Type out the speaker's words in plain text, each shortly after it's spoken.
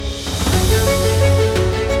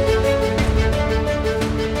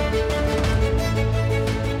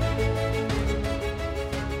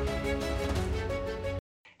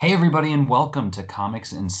Hey, everybody, and welcome to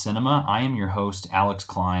Comics and Cinema. I am your host, Alex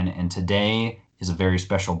Klein, and today is a very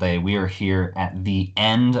special day. We are here at the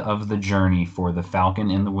end of the journey for The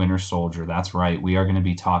Falcon and the Winter Soldier. That's right, we are going to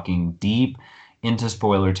be talking deep into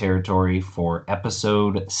spoiler territory for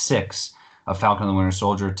episode 6 of Falcon and the Winter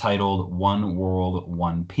Soldier, titled One World,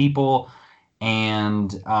 One People.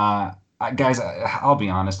 And guys, I'll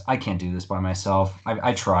be honest, I can't do this by myself.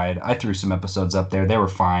 I tried. I threw some episodes up there. They were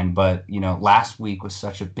fine, but last week was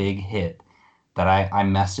such a big hit that I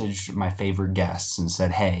messaged my favorite guests and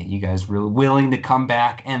said, "Hey, you guys really willing to come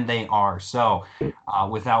back?" And they are. So,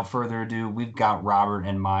 without further ado, we've got Robert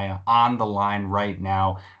and Maya on the line right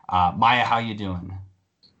now. Maya, how you doing?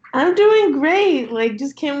 I'm doing great. Like,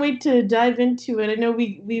 just can't wait to dive into it. I know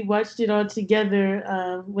we watched it all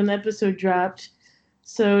together when the episode dropped,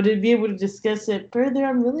 so to be able to discuss it further,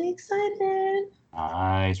 I'm really excited.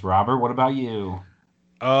 Nice, Robert. What about you?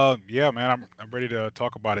 Yeah, man, I'm ready to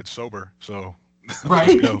talk about it sober. So let's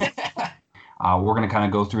Right. go. We're going to kind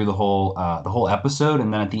of go through the whole episode,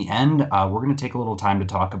 and then at the end, we're going to take a little time to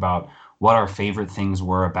talk about what our favorite things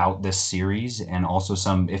were about this series, and also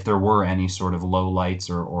some, if there were any sort of low lights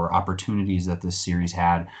or opportunities that this series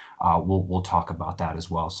had. We'll talk about that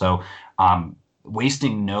as well. So,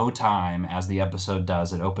 wasting no time as the episode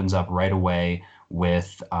does, it opens up right away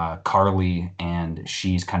with Carly, and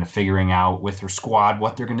she's kind of figuring out with her squad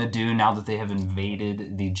what they're going to do now that they have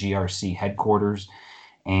invaded the GRC headquarters,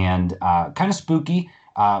 and kind of spooky.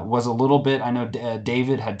 Was a little bit. I know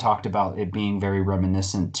David had talked about it being very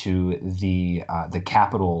reminiscent to the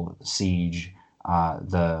Capitol siege,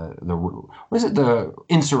 the was it the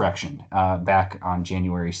insurrection back on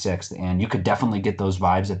January 6th, and you could definitely get those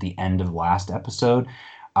vibes at the end of last episode.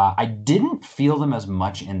 I didn't feel them as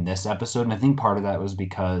much in this episode, and I think part of that was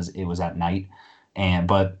because it was at night. And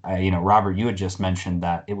but Robert, you had just mentioned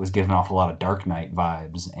that it was giving off a lot of Dark Knight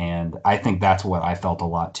vibes, and I think that's what I felt a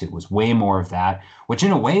lot too. Was way more of that. Which,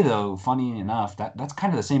 in a way, though, funny enough, that's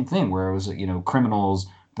kind of the same thing, where it was criminals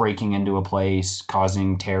breaking into a place,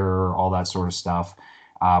 causing terror, all that sort of stuff.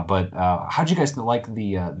 But how'd you guys like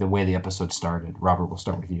the way the episode started? Robert, we'll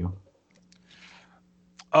start with you.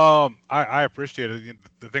 I appreciate it.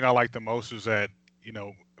 The thing I like the most is that you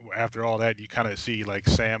know after all that you kind of see like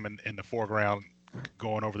Sam in the foreground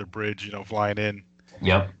going over the bridge, flying in.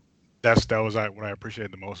 Yep. That was what I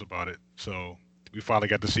appreciated the most about it. So we finally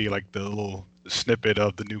got to see like the little snippet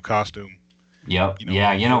of the new costume, Yep. Yeah,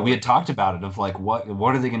 moving we forward. had talked about it of like what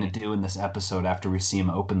are they going to do in this episode after we see him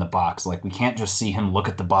open the box? Like we can't just see him look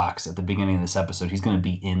at the box at the beginning of this episode. He's going to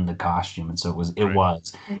be in the costume. And so it Right.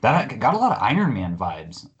 was that got a lot of Iron Man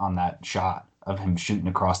vibes on that shot of him shooting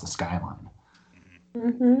across the skyline.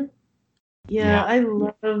 Mhm. hmm Yeah, Yeah. I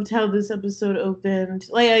loved how this episode opened.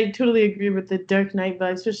 Like, I totally agree with the Dark Knight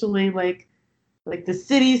vibe, especially like the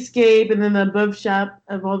cityscape and then the above shot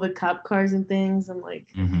of all the cop cars and things, and like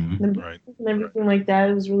Hmm. the Right. and everything like that.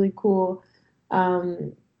 It was really cool.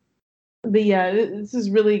 Um, but yeah, this is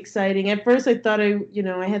really exciting. At first, I thought I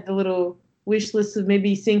had the little wish list of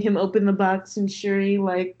maybe seeing him open the box and Shuri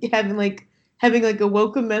like having like a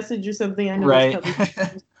welcome message or something. I know that's Right.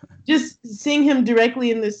 probably just seeing him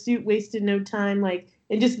directly in the suit wasted no time. Like,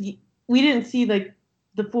 and just we didn't see like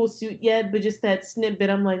the full suit yet, but just that snippet,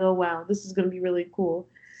 I'm like, oh wow, this is gonna be really cool.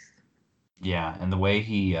 Yeah, and the way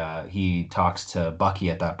he talks to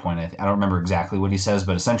Bucky at that point, I don't remember exactly what he says,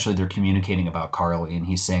 but essentially they're communicating about Carly, and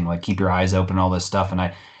he's saying like keep your eyes open, all this stuff, and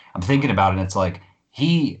I'm thinking about it, and it's like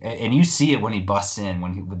and you see it when he busts in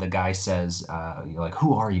when the guy says you're like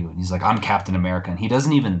who are you, and he's like I'm Captain America, and he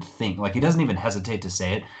doesn't even think like he doesn't even hesitate to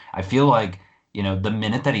say it. I feel like the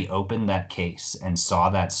minute that he opened that case and saw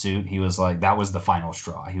that suit, he was like that was the final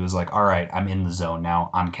straw. He was like all right, I'm in the zone now.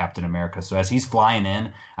 I'm Captain America. So as he's flying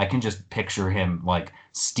in, I can just picture him like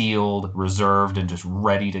steeled, reserved, and just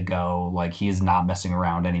ready to go. Like he is not messing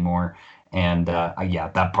around anymore. And yeah,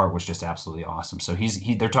 that part was just absolutely awesome. So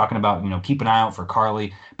they're talking about keep an eye out for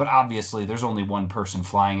Carly, but obviously there's only one person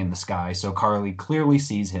flying in the sky. So Carly clearly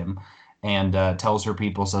sees him and tells her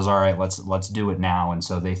people, says, "All right, let's do it now." And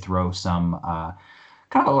so they throw some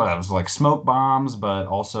kind of what it was like smoke bombs, but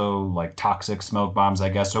also like toxic smoke bombs, I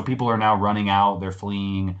guess. So people are now running out, they're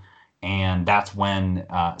fleeing, and that's when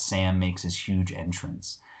Sam makes his huge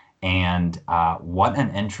entrance. And what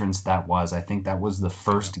an entrance that was! I think that was the Yeah.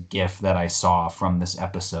 first GIF that I saw from this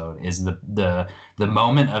episode. Is the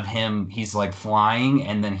moment of him? He's like flying,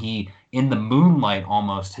 and then he in the moonlight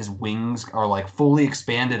almost his wings are like fully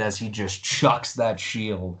expanded as he just chucks that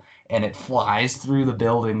shield, and it flies through the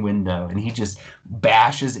building window, and he just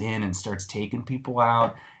bashes in and starts taking people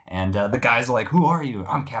out. And the guy's like, "Who are you?"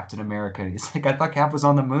 "I'm Captain America." He's like, "I thought Cap was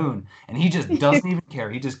on the moon," and he just doesn't even care.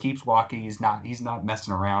 He just keeps walking. He's not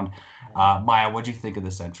messing around. Maya, what'd you think of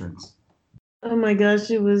this entrance? Oh my gosh,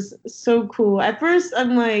 it was so cool. At first,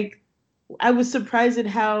 I'm like, I was surprised at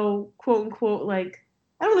how quote unquote like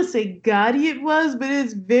I don't want to say gaudy it was, but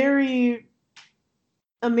it's very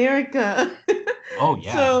America. Oh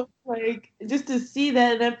yeah. So like just to see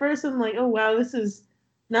that, and at first I'm like, oh wow, this is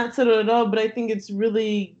not subtle at all, but I think it's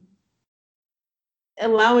really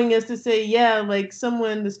allowing us to say, yeah, like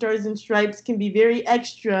someone, the Stars and Stripes can be very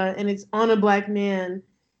extra, and it's on a black man,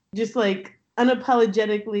 just like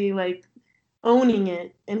unapologetically like owning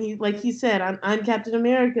it. And he, like he said, I'm Captain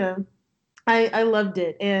America. I loved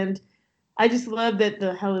it, and I just love that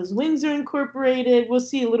the how his wings are incorporated. We'll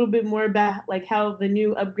see a little bit more about like how the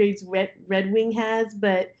new upgrades Red Wing has,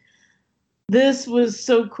 but this was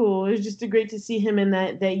so cool. It was just great to see him in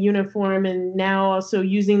that uniform, and now also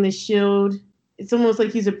using the shield. It's almost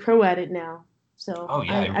like he's a pro at it now. So Oh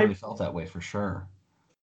yeah, it really felt that way for sure.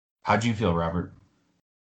 How'd you feel, Robert?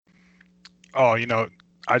 Oh,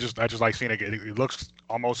 I just like seeing it. It looks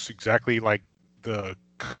almost exactly like the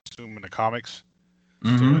costume in the comics.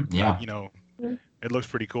 So Yeah. it looks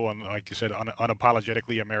pretty cool, and like you said,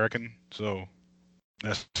 unapologetically American. So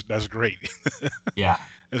that's great. Yeah.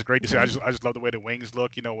 It's great to see. I just love the way the wings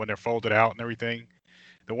look. When they're folded out and everything.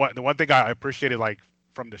 The one thing I appreciated, like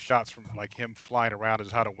from the shots from like him flying around,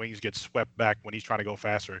 is how the wings get swept back when he's trying to go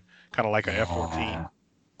faster, kind of like an F-14. Yeah.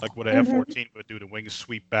 Like what an F-14 would do, the wings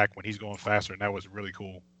sweep back when he's going faster, and that was really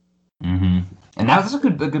cool. And that's a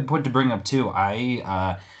good point to bring up too.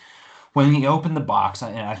 When he opened the box,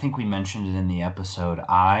 and I think we mentioned it in the episode,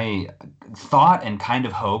 I thought and kind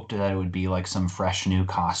of hoped that it would be like some fresh new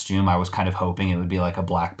costume. I was kind of hoping it would be like a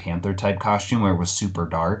Black Panther type costume where it was super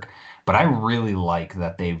dark. But I really like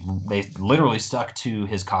that they literally stuck to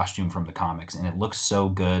his costume from the comics, and it looks so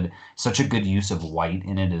good. Such a good use of white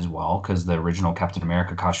in it as well, because the original Captain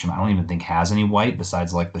America costume I don't even think has any white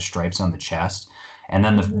besides like the stripes on the chest. And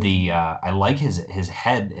then the I like his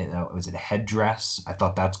head. Was it headdress? I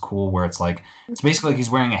thought that's cool. Where it's basically like he's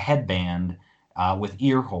wearing a headband with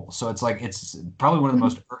ear holes. So it's probably one of the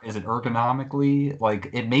most is it ergonomically like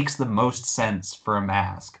it makes the most sense for a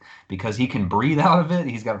mask because he can breathe out of it.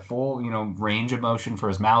 He's got full range of motion for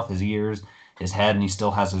his mouth, his ears, his head, and he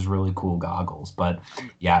still has his really cool goggles. But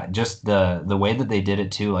yeah, just the way that they did it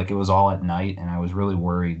too, like it was all at night, and I was really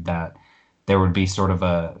worried that there would be sort of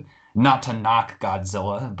a not to knock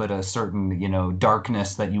Godzilla, but a certain,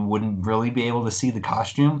 darkness that you wouldn't really be able to see the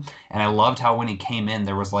costume. And I loved how when he came in,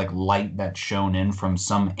 there was like light that shone in from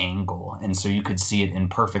some angle. And so you could see it in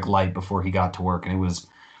perfect light before he got to work. And it was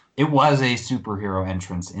a superhero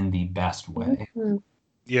entrance in the best way.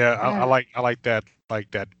 Yeah, I like that,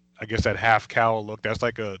 I guess that half cowl look. That's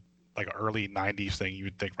like an early '90s thing, you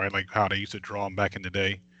would think, right? Like how they used to draw them back in the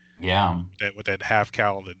day. Yeah. That with that half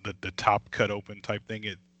cowl, the top cut open type thing.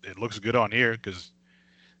 It looks good on here because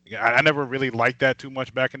I never really liked that too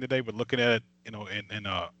much back in the day, but looking at it,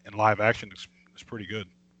 in live action, it's pretty good.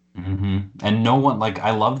 And no one like I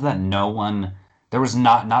love that no one there was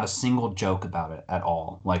not a single joke about it at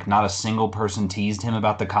all. Like not a single person teased him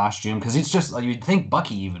about the costume because it's just like you'd think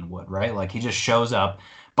Bucky even would, right? Like he just shows up.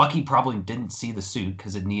 Bucky probably didn't see the suit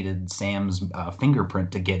because it needed Sam's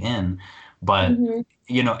fingerprint to get in, but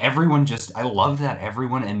everyone just I love that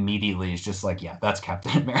everyone immediately is just like, yeah, that's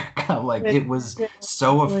Captain America. Like it was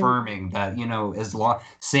so affirming that, as long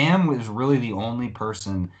Sam was really the only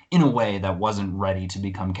person in a way that wasn't ready to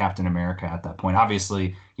become Captain America at that point.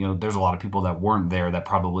 Obviously, there's a lot of people that weren't there that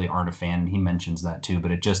probably aren't a fan. He mentions that too,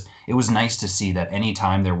 but it was nice to see that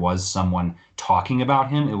anytime there was someone talking about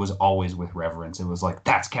him, it was always with reverence. It was like,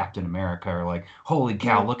 that's Captain America, or like, holy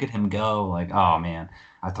cow, look at him go. Like, oh man,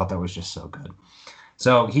 I thought that was just so good.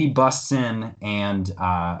 So he busts in and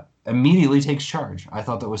immediately takes charge. I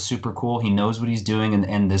thought that was super cool. He knows what he's doing.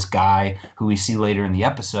 And this guy who we see later in the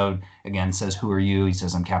episode, again, says, "Who are you?" He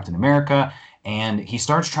says, "I'm Captain America." And he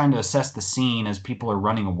starts trying to assess the scene as people are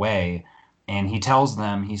running away. And he tells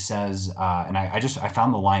them, he says, and I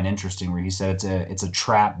found the line interesting where he said it's a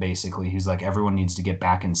trap, basically. He's like, everyone needs to get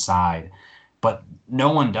back inside. But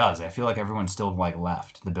no one does. I feel like everyone's still like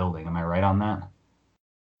left the building. Am I right on that?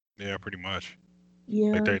 Yeah, pretty much.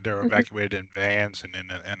 Yeah. Like they're evacuated in vans and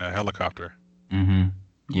in a helicopter.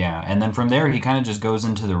 Yeah, and then from there he kind of just goes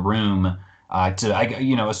into the room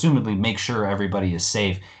assumedly make sure everybody is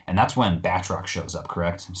safe, and that's when Batroc shows up,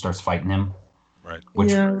 correct? And starts fighting him. Right.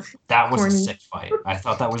 Which Yeah. that was a Corny. sick fight. I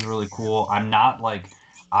thought that was really cool. I'm not like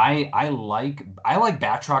I like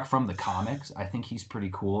Batroc from the comics. I think he's pretty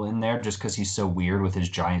cool in there just because he's so weird with his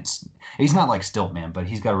giant. He's not like Stiltman, but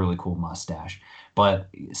he's got a really cool mustache. But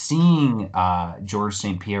seeing George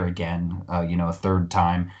St. Pierre again, a third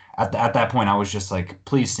time at that point, I was just like,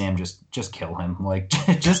 please, Sam, just kill him, like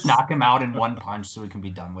just knock him out in one punch so we can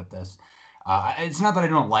be done with this. It's not that I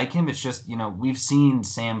don't like him. It's just, we've seen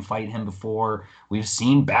Sam fight him before. We've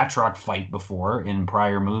seen Batroc fight before in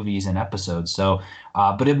prior movies and episodes. So,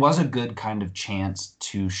 but it was a good kind of chance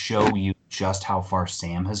to show you just how far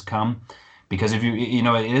Sam has come. Because if it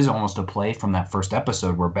is almost a play from that first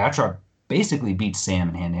episode where Batroc basically beats Sam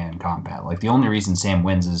in hand-to-hand combat. Like the only reason Sam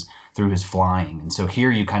wins is through his flying. And so here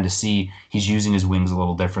you kind of see he's using his wings a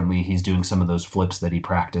little differently. He's doing some of those flips that he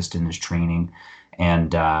practiced in his training.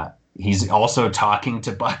 And, he's also talking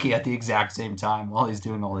to Bucky at the exact same time while he's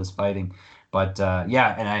doing all his fighting. But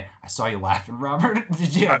yeah, and I saw you laughing, Robert.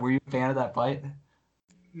 Were you a fan of that fight?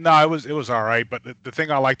 No, it was all right. But the thing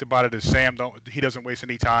I liked about it is Sam he doesn't waste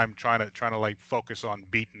any time trying to like focus on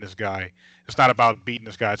beating this guy. It's not about beating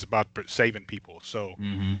this guy. It's about saving people. So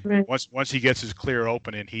once he gets his clear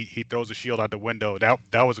opening, he throws the shield out the window.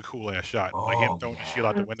 That was a cool ass shot. Like him throwing the shield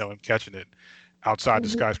out the window and catching it outside the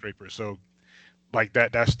skyscraper. So like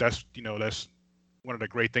that's one of the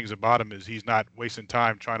great things about him is he's not wasting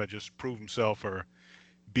time trying to just prove himself or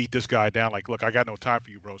beat this guy down. Like, look, I got no time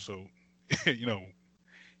for you, bro. So,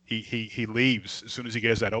 he leaves as soon as he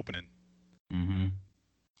gets that opening. Mm-hmm.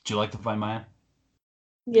 Do you like the fight, Maya?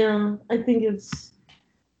 Yeah, I think it's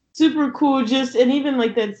super cool. And even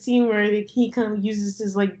like that scene where he kind of uses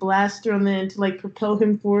his like blaster on the end to like propel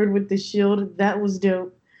him forward with the shield. That was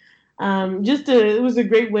dope. It was a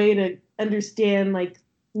great way to understand like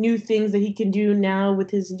new things that he can do now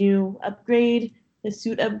with his new upgrade, his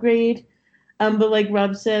suit upgrade. But like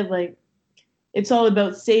Rob said, like it's all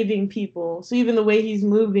about saving people. So even the way he's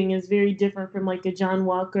moving is very different from like a John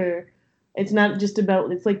Walker. It's not just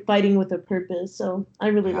it's like fighting with a purpose. So I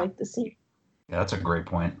really like the scene. Yeah, that's a great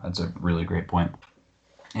point. That's a really great point.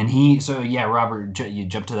 And Robert, you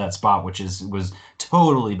jumped to that spot, which was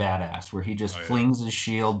totally badass, where he just flings his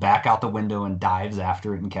shield back out the window and dives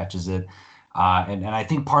after it and catches it. And I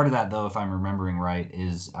think part of that, though, if I'm remembering right,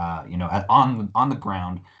 is on the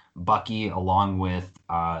ground, Bucky, along with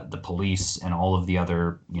the police and all of the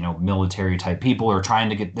other military type people, are trying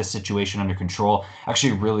to get this situation under control.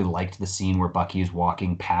 Actually, really liked the scene where Bucky is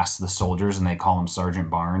walking past the soldiers and they call him Sergeant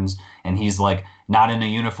Barnes, and he's like not in a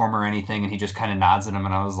uniform or anything, and he just kind of nods at him,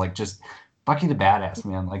 and I was like, just Bucky the badass,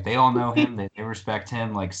 man. Like they all know him, they respect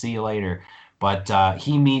him. Like, see you later. But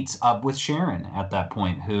he meets up with Sharon at that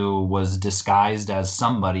point, who was disguised as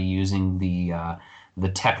somebody using the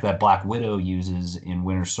tech that Black Widow uses in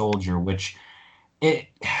Winter Soldier. I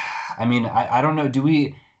don't know. Do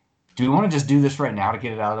we want to just do this right now to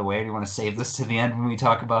get it out of the way? Or do you want to save this to the end when we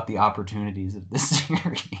talk about the opportunities of this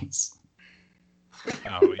series?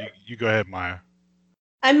 Oh, you go ahead, Maya.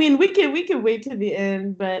 I mean, we could wait to the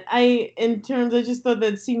end, but I just thought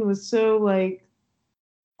that scene was so like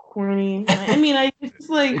corny. I just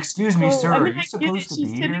like. Excuse me, sir. Are you supposed to be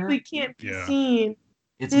here? She technically can't be seen.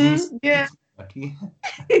 It's me. Yeah. Bucky.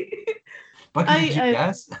 Bucky, did you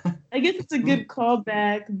guess? I guess it's a good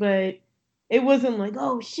callback, but it wasn't like,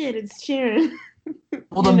 oh shit, it's Sharon.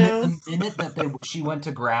 Well, the minute that she went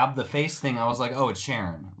to grab the face thing, I was like, oh, it's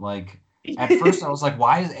Sharon. Like, at first I was like,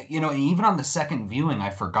 why is it? And even on the second viewing, I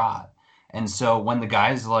forgot. And so when the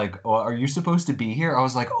guy's like, oh, are you supposed to be here? I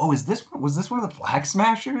was like, oh, was this one of the Flag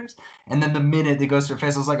Smashers? And then the minute it goes to her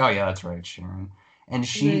face, I was like, oh yeah, that's right, Sharon. And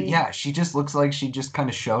she just looks like she just kind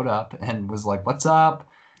of showed up and was like, what's up?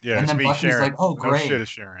 Yeah, and then me, Bucky's Sharon. like, oh, great. No shit, is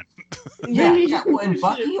Sharon. yeah. Well, and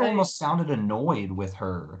Bucky almost sounded annoyed with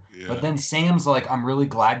her. Yeah. But then Sam's like, I'm really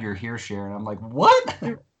glad you're here, Sharon. I'm like, what?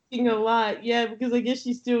 A lot, yeah, because I guess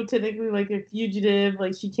she's still technically like a fugitive.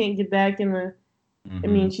 Like she can't get back in the. Mm-hmm. I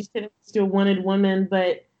mean, she's technically still a wanted woman,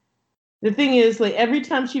 but the thing is, like every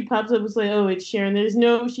time she pops up, it's like, oh, it's Sharon.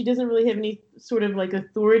 She doesn't really have any sort of like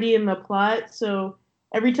authority in the plot, so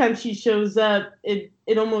every time she shows up, it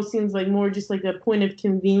almost seems like more just like a point of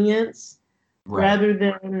convenience, rather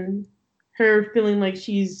than her feeling like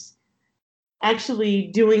she's actually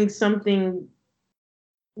doing something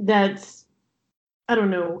that's, I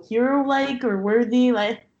don't know, hero-like or worthy.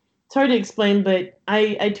 Like it's hard to explain, but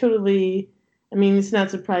I totally. I mean, it's not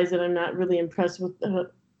surprised that I'm not really impressed with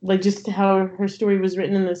like just how her story was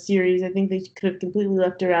written in the series. I think they could have completely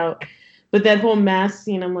left her out. But that whole mask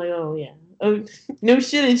scene, I'm like, oh yeah, oh no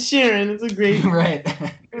shit, it's Sharon. It's a great right.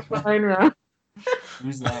 line, Rob.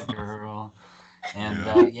 Who's that girl?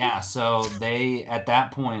 And Yeah. so they at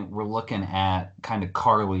that point we're looking at kind of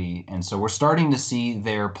Carly, and so we're starting to see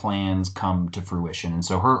their plans come to fruition. And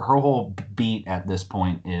so her whole beat at this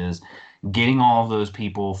point is getting all of those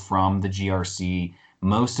people from the GRC.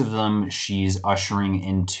 Most of them she's ushering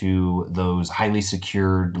into those highly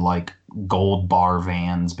secured like gold bar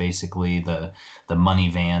vans, basically the money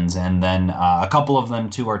vans, and then a couple of them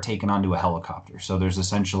too are taken onto a helicopter. So there's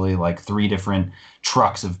essentially like three different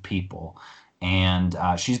trucks of people, and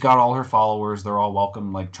she's got all her followers. They're all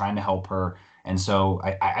welcome, like trying to help her. And so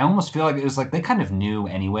I almost feel like it was like they kind of knew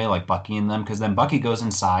anyway, like Bucky and them, because then Bucky goes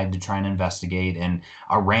inside to try and investigate, and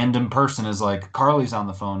a random person is like, Carly's on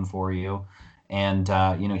the phone for you. And,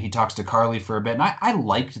 he talks to Carly for a bit. And I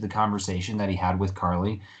liked the conversation that he had with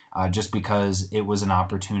Carly, just because it was an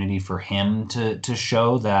opportunity for him to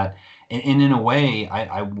show that. And in a way,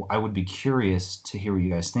 I would be curious to hear what you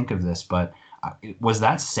guys think of this, but was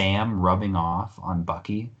that Sam rubbing off on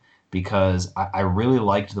Bucky? Because I really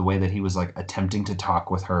liked the way that he was like attempting to talk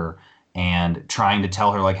with her and trying to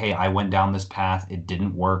tell her like, hey, I went down this path, it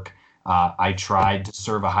didn't work. I tried to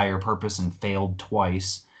serve a higher purpose and failed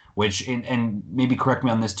twice. Which and maybe correct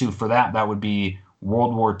me on this too. For that would be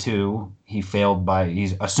World War II. He failed by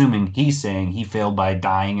he's saying he failed by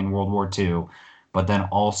dying in World War II, but then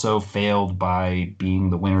also failed by being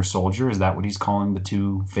the Winter Soldier. Is that what he's calling the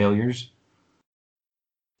two failures?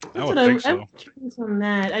 I That's would what think I'm so. curious on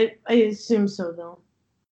that. I assume so though.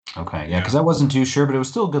 Okay, yeah, because Yeah. I wasn't too sure, but it was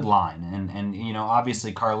still a good line, and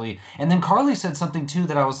obviously Carly, and then Carly said something too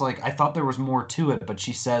that I was like, I thought there was more to it, but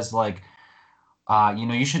she says like,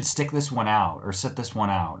 you should stick this one out or sit this one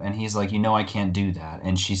out, and he's like, I can't do that,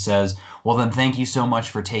 and she says, well then thank you so much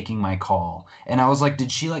for taking my call, and I was like,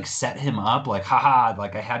 did she like set him up, like, haha,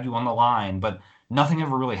 like I had you on the line, but nothing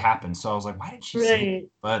ever really happened, so I was like, why did she say that? Right.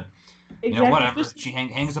 But Exactly. whatever, Especially she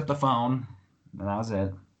hangs up the phone, and that was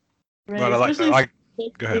it. But right. I like I Especially if like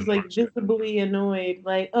she go ahead. was like visibly annoyed,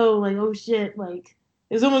 like oh shit, like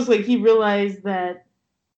it's almost like he realized that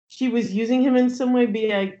she was using him in some way. But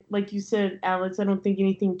yeah, like you said, Alex, I don't think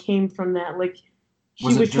anything came from that. Like she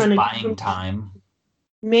Was it was trying just to give buying him time?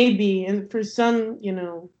 maybe, and for some,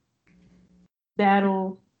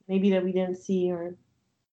 battle maybe that we didn't see or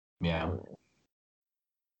I Yeah. don't know.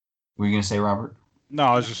 Were you gonna say, Robert? No,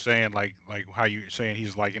 I was just saying like how you saying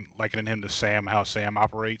he's likening him to Sam, how Sam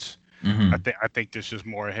operates. Mm-hmm. I think this is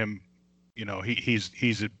more him.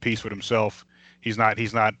 He's at peace with himself. He's not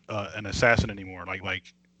an assassin anymore. Like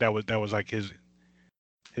that was like his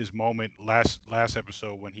moment last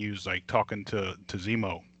episode when he was like talking to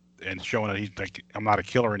Zemo and showing that he's like, I'm not a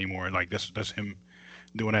killer anymore. And like that's him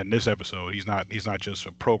doing that in this episode. He's not just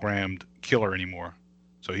a programmed killer anymore.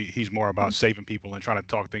 So he's more about saving people and trying to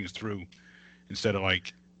talk things through instead of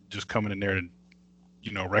like just coming in there and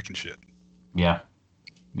wrecking shit. Yeah.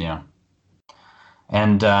 Yeah.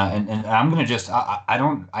 And I'm gonna just I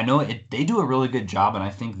don't I know they do a really good job, and I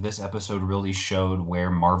think this episode really showed where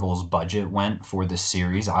Marvel's budget went for this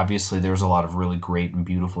series. Obviously, there's a lot of really great and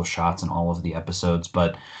beautiful shots in all of the episodes,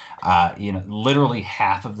 but literally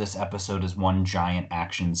half of this episode is one giant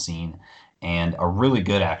action scene, and a really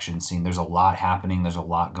good action scene. There's a lot happening. There's a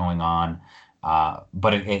lot going on.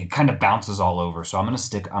 But it kind of bounces all over. So I'm gonna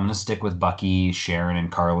stick with Bucky, Sharon,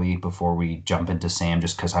 and Carly before we jump into Sam,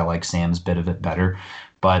 just because I like Sam's bit of it better.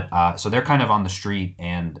 But so they're kind of on the street,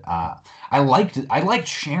 and I liked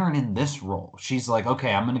Sharon in this role. She's like,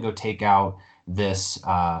 okay, I'm gonna go take out this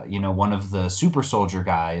one of the super soldier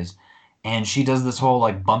guys, and she does this whole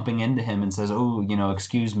like bumping into him and says, oh,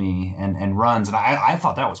 excuse me, and runs. And I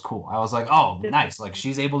thought that was cool. I was like, oh, nice. Like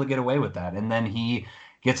she's able to get away with that. And then he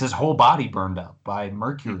gets his whole body burned up by Hmm.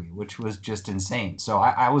 mercury, which was just insane. So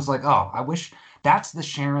I was like, oh, I wish that's the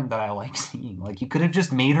Sharon that I like seeing. Like you could have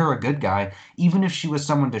just made her a good guy, even if she was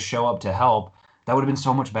someone to show up to help. That would have been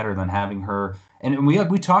so much better than having her. And we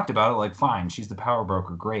talked about it. Like, fine, she's the power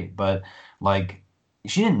broker, great, but like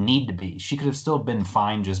she didn't need to be. She could have still been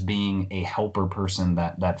fine just being a helper person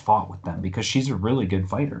that fought with them because she's a really good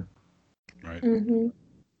fighter. Right. Mm-hmm.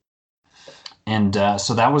 And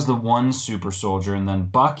so that was the one super soldier, and then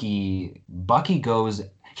Bucky goes.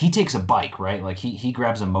 He takes a bike, right? Like he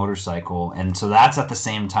grabs a motorcycle, and so that's at the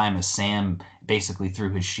same time as Sam basically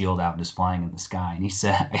threw his shield out and is flying in the sky. And he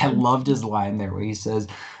said, I loved his line there where he says,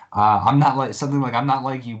 "I'm not like something like I'm not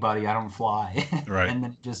like you, buddy. I don't fly," Right. and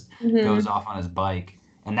then just goes Mm-hmm. off on his bike.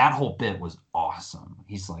 And that whole bit was awesome.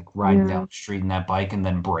 He's like riding down Yeah. the street in that bike and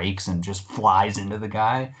then brakes and just flies into the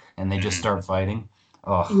guy, and they just Hmm. start fighting.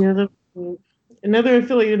 Oh, Yeah. Another, I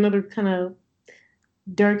feel like another kind of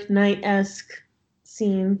Dark Knight esque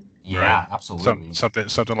scene. right? Yeah, absolutely.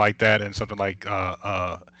 Something like that, and something like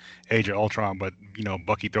Age of Ultron, but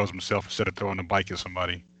Bucky throws himself instead of throwing the bike at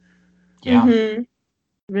somebody. Yeah.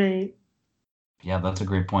 Right. Yeah, that's a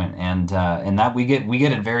great point. And that we get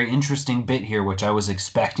a very interesting bit here, which I was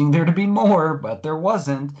expecting there to be more, but there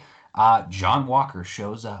wasn't. John Walker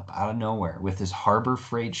shows up out of nowhere with his Harbor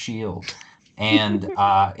Freight shield. When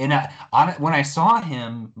I saw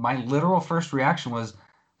him, my literal first reaction was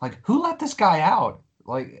like, who let this guy out?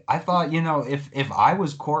 Like I thought, if I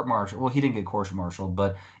was court-martialed, well, he didn't get court-martialed,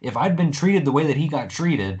 but if I'd been treated the way that he got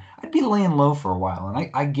treated, I'd be laying low for a while. And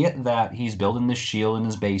I get that he's building this shield in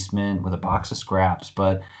his basement with a box of scraps,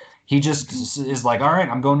 but he just is like, all right,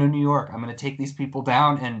 I'm going to New York. I'm going to take these people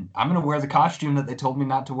down and I'm going to wear the costume that they told me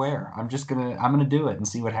not to wear. I'm going to do it and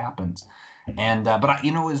see what happens. But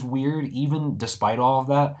it was weird, even despite all of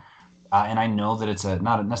that. And I know that it's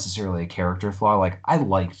not necessarily a character flaw. Like I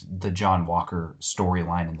liked the John Walker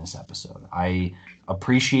storyline in this episode. I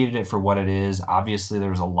appreciated it for what it is. Obviously, there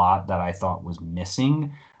was a lot that I thought was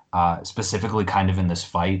missing, specifically kind of in this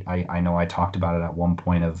fight. I know I talked about it at one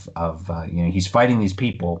point of he's fighting these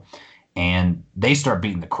people, and they start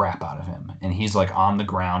beating the crap out of him, and he's like on the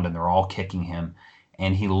ground, and they're all kicking him,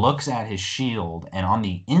 and he looks at his shield, and on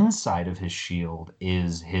the inside of his shield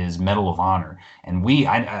is his Medal of Honor. And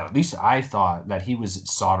at least I thought that he was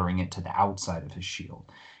soldering it to the outside of his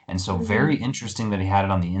shield. And so very interesting that he had it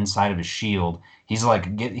on the inside of his shield. He's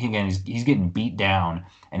like, he's getting beat down,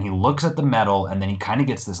 and he looks at the metal, and then he kind of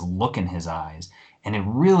gets this look in his eyes. And it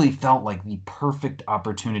really felt like the perfect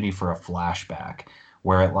opportunity for a flashback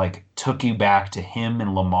where it like took you back to him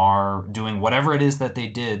and Lamar doing whatever it is that they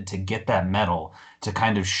did to get that medal, to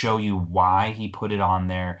kind of show you why he put it on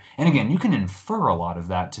there. And again, you can infer a lot of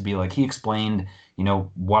that to be like he explained,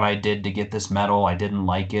 what I did to get this medal. I didn't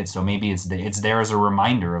like it, so maybe it's there as a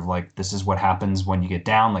reminder of like this is what happens when you get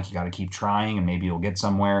down. Like you got to keep trying, and maybe you'll get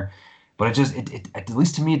somewhere. But it at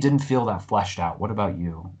least to me it didn't feel that fleshed out. What about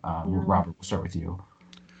you, Robert? We'll start with you.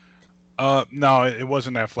 No, it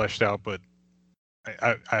wasn't that fleshed out, but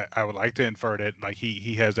I would like to infer that like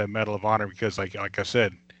he has that Medal of Honor because like I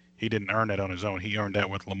said, he didn't earn that on his own. He earned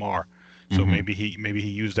that with Lamar. So maybe he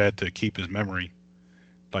used that to keep his memory,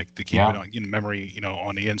 like to keep it on in memory,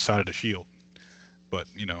 on the inside of the shield. But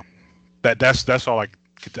that's all.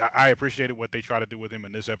 I appreciated what they try to do with him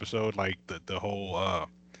in this episode, like the whole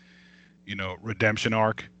redemption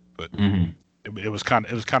arc. But it was kind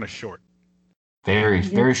of short. Very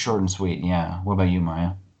very short and sweet. Yeah. What about you,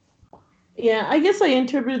 Maya? Yeah, I guess I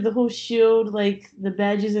interpreted the whole shield, like the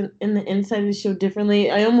badges in the inside of the shield differently.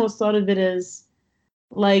 I almost thought of it as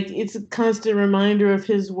like it's a constant reminder of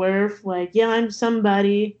his worth. Like, yeah, I'm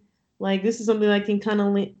somebody. Like this is something I can kind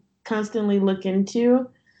of constantly look into.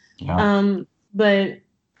 Yeah. But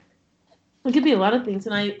it could be a lot of things,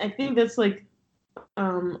 and I think that's like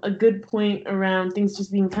a good point around things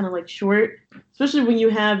just being kind of like short, especially when you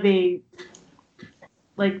have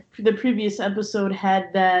like the previous episode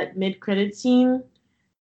had that mid-credit scene,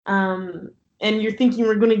 and you're thinking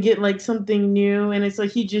we're going to get like something new, and it's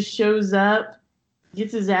like he just shows up,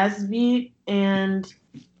 gets his ass beat, and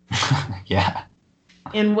yeah,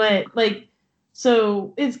 and what like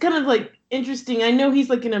so it's kind of like interesting. I know he's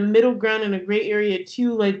like in a middle ground in a gray area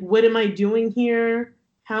too. Like, what am I doing here?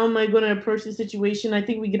 How am I going to approach the situation? I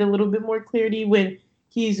think we get a little bit more clarity when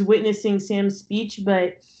he's witnessing Sam's speech,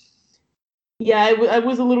 but yeah, I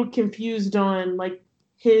was a little confused on like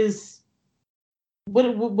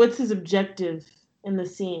what's his objective in the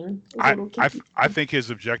scene. I think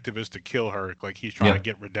his objective is to kill her. Like he's trying to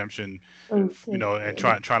get redemption, and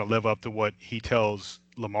trying to live up to what he tells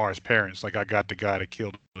Lamar's parents. Like I got the guy that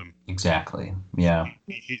killed him. Exactly. Yeah.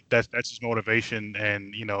 That's his motivation,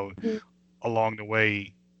 and along the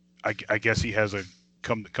way, I guess he has a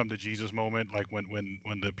come to Jesus moment, like when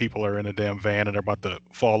the people are in a damn van and they're about to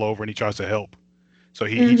fall over, and he tries to help. So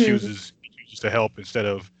he chooses to help instead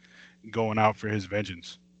of going out for his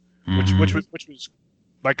vengeance, which was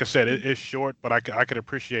like I said, it's short, but I could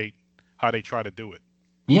appreciate how they try to do it.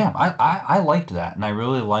 Yeah, I liked that, and I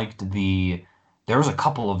really liked there was a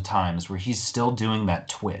couple of times where he's still doing that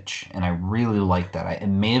twitch, and I really liked that. It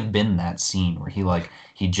may have been that scene where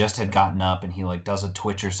he just had gotten up and he like does a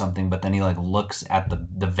twitch or something, but then he like looks at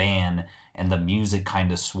the van and the music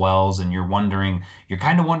kind of swells, and you're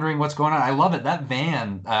kind of wondering what's going on. I love it. That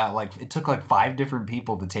van, like it took like 5 different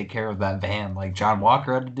people to take care of that van. Like John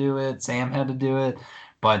Walker had to do it, Sam had to do it,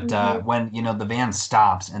 but when the van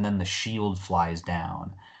stops and then the shield flies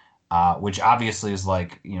down. which obviously is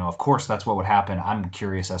like, of course that's what would happen. I'm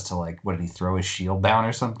curious as to like, what did he throw his shield down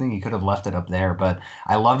or something? He could have left it up there, but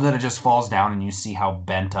I love that it just falls down and you see how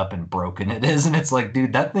bent up and broken it is. And it's like,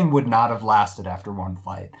 dude, that thing would not have lasted after one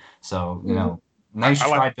fight. So, Mhm. nice I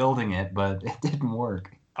like try building it, but it didn't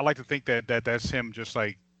work. I like to think that's him just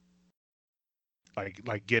like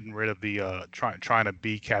getting rid of the trying to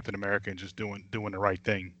be Captain America and just doing the right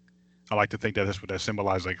thing. I like to think that that's what that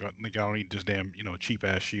symbolizes. Like, I don't need this damn cheap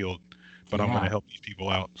ass shield, but I'm going to Yeah. help these people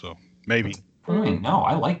out. So maybe. I mean, no,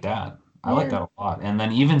 I like that. I like Yeah. that a lot. And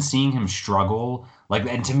then even seeing him struggle, like,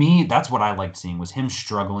 and to me, that's what I liked seeing was him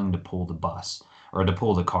struggling to pull the bus or to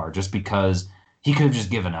pull the car, just because he could have just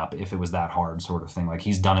given up if it was that hard, sort of thing. Like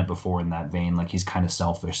he's done it before in that vein. Like he's kind of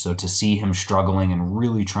selfish. So to see him struggling and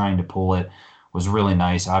really trying to pull it was really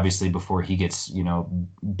nice. Obviously, before he gets,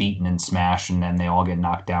 beaten and smashed, and then they all get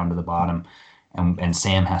knocked down to the bottom, and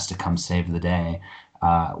Sam has to come save the day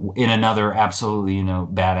in another absolutely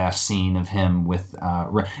badass scene of him with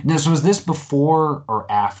was this before or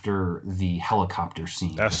after the helicopter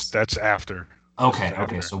scene? That's after. This is Okay,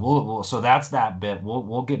 after. so so that's that bit.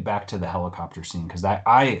 We'll get back to the helicopter scene because that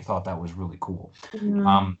I thought that was really cool. Yeah.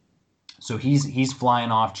 um so he's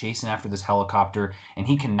flying off chasing after this helicopter, and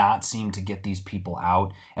he cannot seem to get these people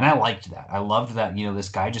out, and I liked that. I loved that this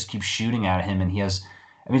guy just keeps shooting at him, and he has,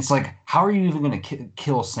 I mean, it's like, how are you even going to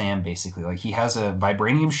kill Sam, basically? Like, he has a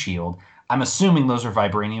vibranium shield. I'm assuming those are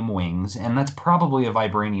vibranium wings, and that's probably a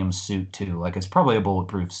vibranium suit too. Like, it's probably a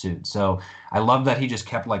bulletproof suit. So I love that he just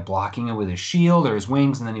kept like blocking it with his shield or his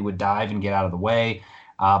wings, and then he would dive and get out of the way.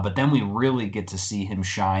 But then we really get to see him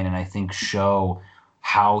shine, and I think show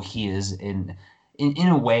how he is in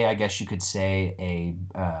a way, I guess you could say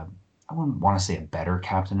I wouldn't want to say a better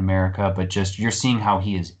Captain America, but just you're seeing how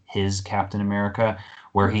he is his Captain America,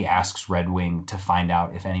 where he asks Red Wing to find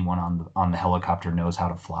out if anyone on the helicopter knows how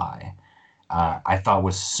to fly. I thought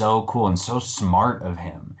was so cool and so smart of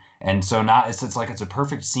him. And so not it's like it's a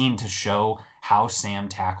perfect scene to show how Sam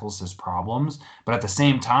tackles his problems, but at the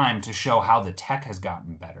same time to show how the tech has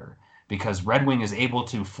gotten better. Because Red Wing is able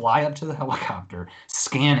to fly up to the helicopter,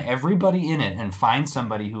 scan everybody in it, and find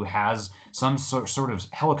somebody who has some sort of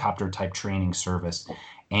helicopter type training service.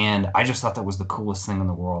 And I just thought that was the coolest thing in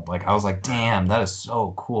the world. Like I was like, damn, that is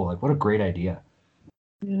so cool. Like what a great idea.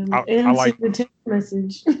 Yeah. I And like. the text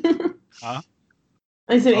message. Huh?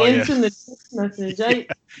 I said, Oh yeah. answering the text message.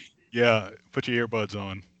 Yeah. Put your earbuds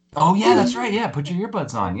on. Oh yeah, that's right. Yeah, put your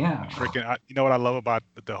earbuds on. Yeah. Freaking, you know what I love about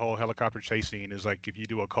the whole helicopter chase scene is like if you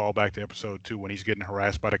do a callback to episode 2 when he's getting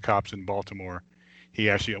harassed by the cops in Baltimore, he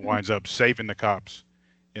actually winds up saving the cops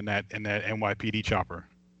in that NYPD chopper.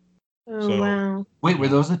 Oh So wow. Wait, were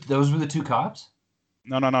those were the two cops?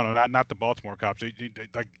 no, not the Baltimore cops.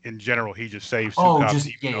 Like in general, he just saves two Oh, cops, just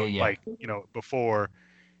even yeah, yeah, though yeah. like before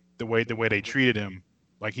the way they treated him,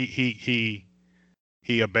 like he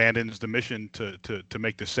abandons the mission to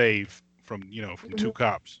make the save from two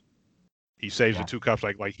cops. He saves the Yeah. two cops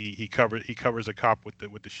like he covers a cop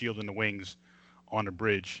with the shield and the wings on the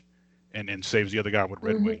bridge, and saves the other guy with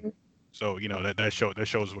Red Wing. Mhm. So that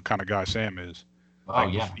shows what kind of guy Sam is. Oh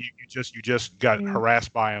Like yeah. you just got Yeah.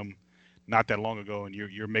 harassed by him not that long ago, and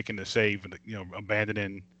you're making the save and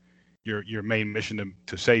abandoning your main mission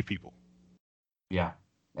to save people. Yeah.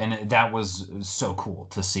 And that was so cool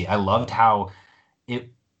to see. I loved how it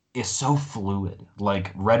is so fluid.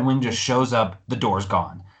 Like Red Wing just shows up, the door's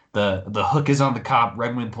gone. The hook is on the cop,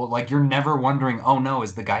 Red Wing pull like you're never wondering, oh no,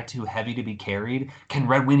 is the guy too heavy to be carried? Can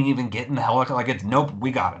Red Wing even get in the helicopter? Like it's nope,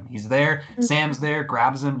 we got him. He's there, Sam's there,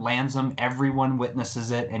 grabs him, lands him, everyone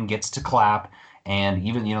witnesses it and gets to clap. And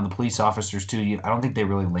even, the police officers too, I don't think they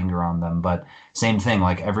really linger on them, but same thing,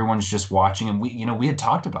 like everyone's just watching. And we had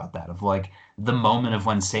talked about that of like the moment of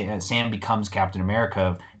when Sam becomes Captain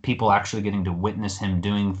America, people actually getting to witness him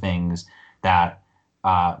doing things that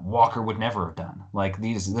Walker would never have done. Like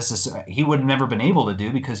this is he would have never been able to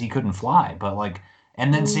do because he couldn't fly. But like,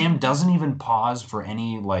 and then Sam doesn't even pause for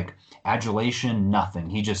any like adulation, nothing.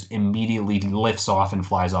 He just immediately lifts off and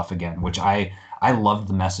flies off again, which I love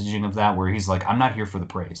the messaging of that, where he's like, I'm not here for the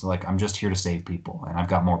praise. Like I'm just here to save people, and I've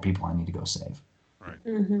got more people I need to go save. Right.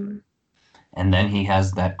 Mm-hmm. And then he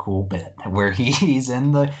has that cool bit where he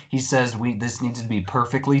says this needs to be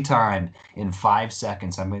perfectly timed in 5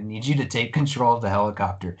 seconds. I'm gonna need you to take control of the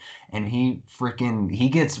helicopter. And he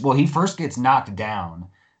first gets knocked down,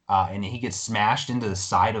 and he gets smashed into the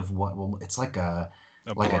side of it's like a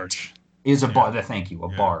A like a barge. is a Yeah. bar thank you,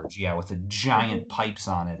 a Yeah. barge, yeah, with the giant pipes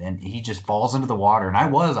on it, and he just falls into the water. And I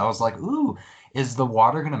was like, ooh. is the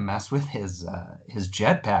water gonna mess with his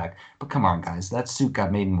jetpack? But come on, guys, that suit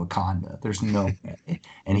got made in Wakanda. There's no way.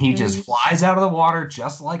 And he just flies out of the water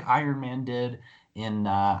just like Iron Man did in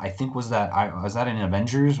I think was that in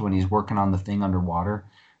Avengers when he's working on the thing underwater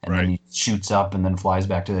and then Right. he shoots up and then flies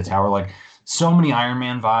back to the tower. Like so many Iron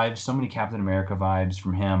Man vibes, so many Captain America vibes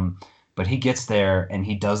from him. But he gets there and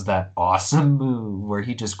he does that awesome move where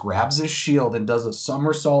he just grabs his shield and does a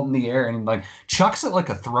somersault in the air and like chucks it like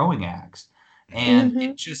a throwing axe. And Mm-hmm.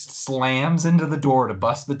 it just slams into the door to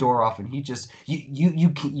bust the door off. And he just,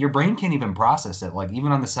 your brain can't even process it. Like,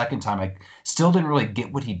 even on the second time, I still didn't really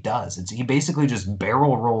get what he does. He basically just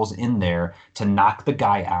barrel rolls in there to knock the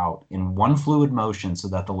guy out in one fluid motion so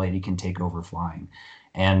that the lady can take over flying.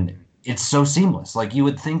 And it's so seamless. Like you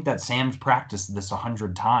would think that Sam's practiced this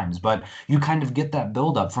 100 times, but you kind of get that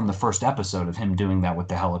buildup from the first episode of him doing that with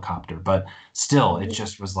the helicopter. But still, it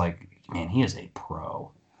just was like, man, he is a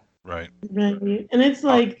pro. Right. Right. And it's Uh,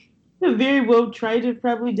 like he very well tried to have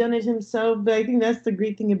probably done it himself, but I think that's the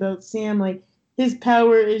great thing about Sam. Like his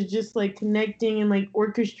power is just like connecting and like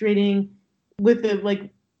orchestrating with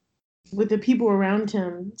the people around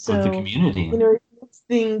him. With the So, community. it makes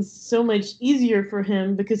things so much easier for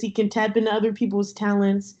him because he can tap into other people's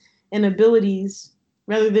talents and abilities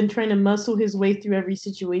rather than trying to muscle his way through every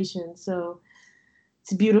situation. So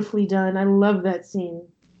it's beautifully done. I love that scene.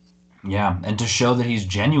 Yeah, and to show that he's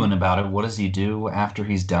genuine about it, what does he do after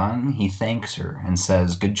he's done? He thanks her and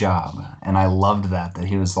says, "Good job." And I loved that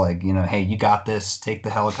he was like, "Hey, you got this. Take the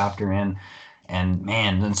helicopter in." And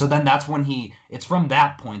man, and so then that's when it's from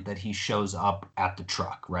that point that he shows up at the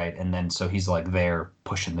truck, right? And then so he's like there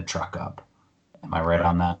pushing the truck up. Am I right right.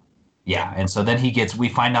 on that? Yep. Yeah, and so then we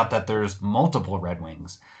find out that there's multiple Red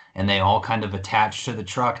Wings, and they all kind of attach to the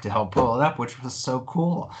truck to help pull it up, which was so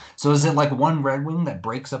cool. So is it like one Red Wing that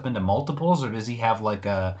breaks up into multiples, or does he have like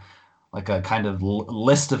a kind of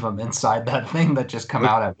list of them inside that thing that just come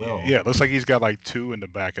Look, out at will? yeah, it looks like he's got like two in the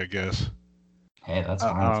back, I guess. Hey, that's I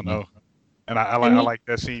fine with don't know. me. And I And like I he, like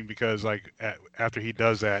that scene because like after he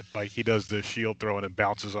does that, like he does the shield throw and it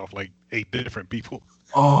bounces off like 8 different people.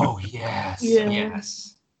 Oh yes, yeah.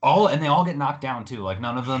 yes. They all get knocked down too. Like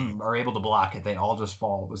none of them are able to block it. They all just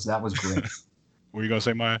fall. That was great. What are you gonna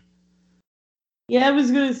say, Maya? Yeah, I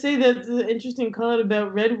was gonna say that's an interesting call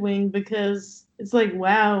about Red Wing because it's like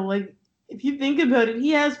wow, like if you think about it, he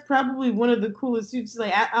has probably one of the coolest suits.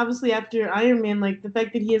 Like obviously after Iron Man, like the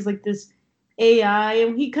fact that he has like this AI,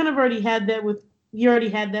 and he kind of already had that with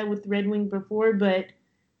Red Wing before, but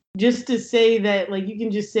just to say that like you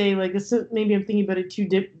can just say like maybe I'm thinking about it too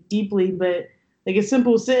deeply, but like a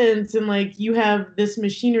simple sentence and like you have this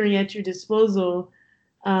machinery at your disposal.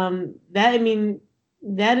 That I mean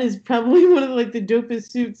that is probably one of like the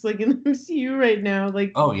dopest suits like in the MCU right now.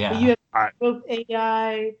 Like Oh you yeah. have I both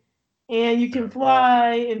AI and you yeah. can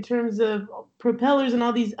fly in terms of propellers and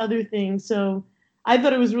all these other things. So I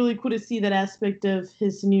thought it was really cool to see that aspect of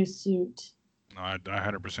his new suit. No, I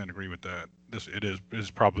 100% agree with that. This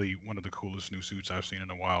is probably one of the coolest new suits I've seen in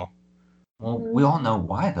a while. Well, we all know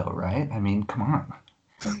why though, right? I mean, come on.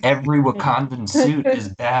 Every Wakandan suit is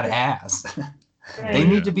badass. They Oh Right.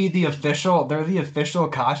 need yeah, to be the official. They're the official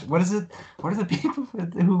costume. What is it? What are the people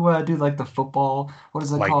who do like the football? What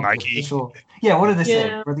is it like called? The Nike. official. Yeah. What do they say?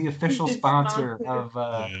 Yeah. We're the official It's sponsor sponsored. of.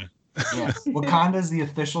 Yeah. Yeah. Wakanda is the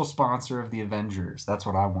official sponsor of the Avengers. That's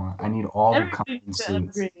what I want. I need all Everybody Wakandan needs to suits.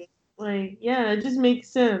 upgrade. Like, yeah, it just makes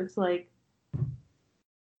sense. Like,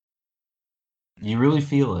 You really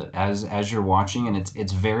feel it as you're watching, and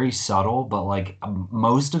it's very subtle, but like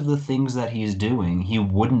most of the things that he's doing, he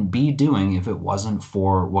wouldn't be doing if it wasn't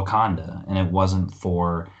for Wakanda and it wasn't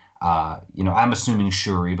for I'm assuming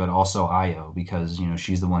Shuri, but also Io because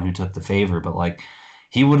she's the one who took the favor. But like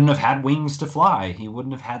he wouldn't have had wings to fly. He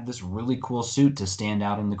wouldn't have had this really cool suit to stand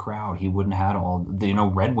out in the crowd. He wouldn't have had all the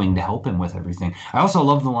Red Wing to help him with everything. I also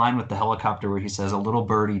love the line with the helicopter where he says, "A little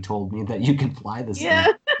birdie told me that you can fly this thing." yeah.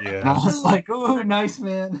 And I Yes. was like, "Oh, nice,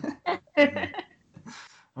 man." Mhm.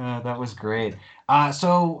 That was great.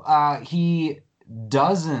 So he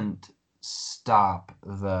doesn't stop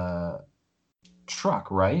the truck,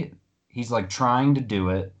 right? He's like trying to do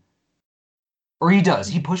it, or he does.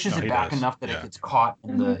 He pushes No, it he back does. enough that Yeah. it gets caught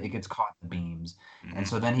in the beams, and Hmm.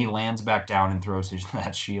 so then he lands back down and throws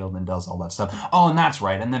that shield and does all that stuff. Oh, and that's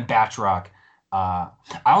right. And then Batroc. Uh,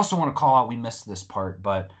 I also want to call out. We missed this part,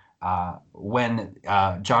 but when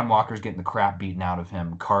John Walker's getting the crap beaten out of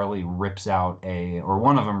him, Carly rips out or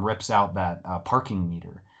one of them rips out that parking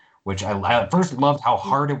meter, which I at first loved how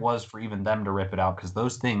hard it was for even them to rip it out because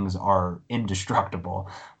those things are indestructible.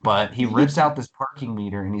 But he rips out this parking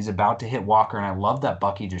meter and he's about to hit Walker, and I love that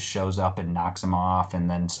Bucky just shows up and knocks him off and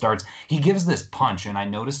then starts. He gives this punch, and I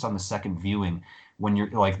noticed on the second viewing when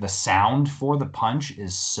you're like the sound for the punch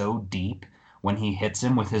is so deep when he hits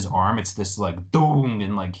him with his arm. It's this like boom,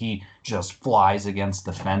 and like he just flies against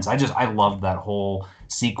the fence. I love that whole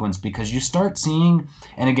sequence because you start seeing,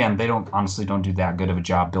 and again, they don't do that good of a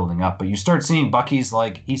job building up, but you start seeing Bucky's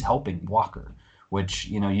like he's helping Walker, which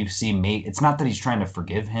you see mate. It's not that he's trying to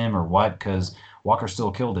forgive him or what, because Walker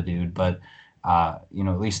still killed a dude, but at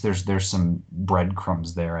least there's some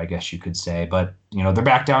breadcrumbs there, I guess you could say. But they're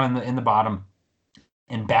back down in the bottom,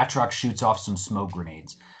 and Batroc shoots off some smoke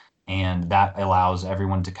grenades, and that allows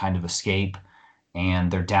everyone to kind of escape.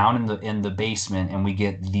 And they're down in the basement, and we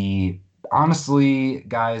get the honestly,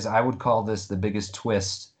 guys, I would call this the biggest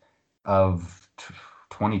twist of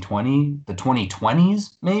 2020, the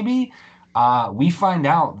 2020s maybe. We find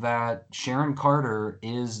out that Sharon Carter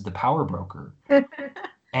is the power broker,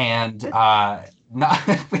 and not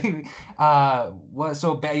so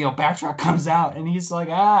Batroc comes out and he's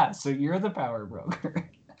like, so you're the power broker.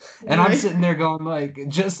 And I'm sitting there going like,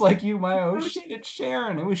 just like you, my oh shit, it's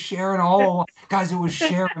Sharon. It was Sharon all along. Guys, it was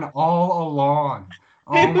Sharon all along.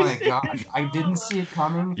 Oh my gosh, I didn't see it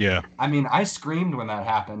coming. Yeah. I mean, I screamed when that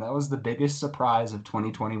happened. That was the biggest surprise of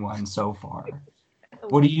 2021 so far.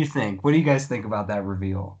 What do you think? What do you guys think about that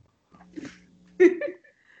reveal?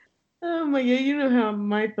 Oh my god, you know how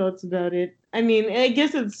my thoughts about it. I mean, I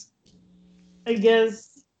guess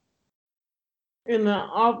in the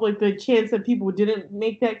off like the chance that people didn't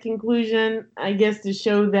make that conclusion, I guess to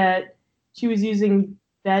show that she was using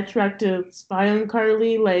Batroc to spy on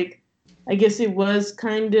Carly, like I guess it was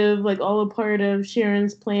kind of like all a part of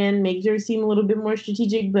Sharon's plan, make her seem a little bit more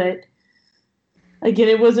strategic, but again,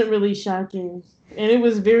 it wasn't really shocking. And it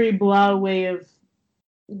was very blah way of,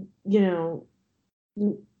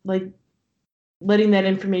 like letting that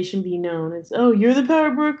information be known. It's, oh, you're the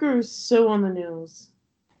power broker, so on the nose.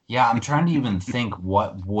 Yeah, I'm trying to even think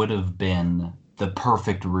what would have been the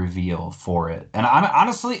perfect reveal for it. And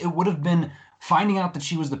honestly, it would have been finding out that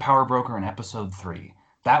she was the power broker in episode 3.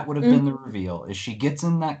 That would have been the reveal. Is she gets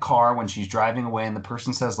in that car when she's driving away and the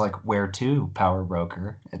person says like, "Where to, power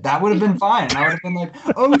broker?" That would have been fine. And I would have been like,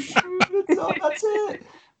 "Oh shoot, that's it."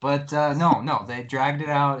 But no, they dragged it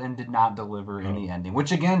out and did not deliver in the ending.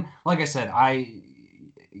 Which again, like I said,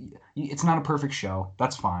 it's not a perfect show.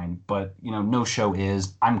 That's fine. But no show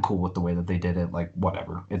is. I'm cool with the way that they did it. Like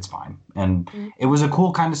whatever, it's fine. And it was a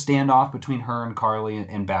cool kind of standoff between her and Carly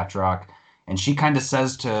and Batroc. And she kind of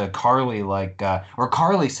says to Carly, like, or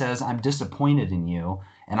Carly says, "I'm disappointed in you."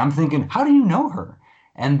 And I'm thinking, how do you know her?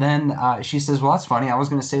 And then she says, "Well, that's funny. I was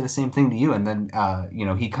going to say the same thing to you." And then,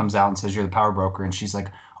 he comes out and says, "You're the power broker." And she's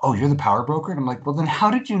like, "Oh, you're the power broker?" And I'm like, well, then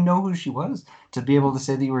how did you know who she was to be able to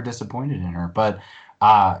say that you were disappointed in her? But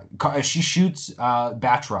she shoots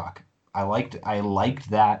Batroc. I liked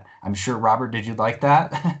that. I'm sure, Robert, did you like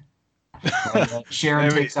that?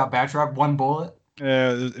 Sharon takes out Batroc, one bullet.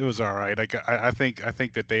 Yeah, it was all right. Like I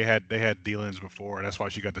think that they had dealings before, and that's why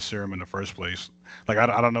she got the serum in the first place. Like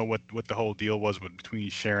I don't know what the whole deal was between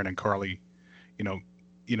Sharon and Carly,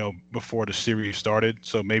 before the series started.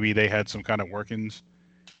 So maybe they had some kind of workings.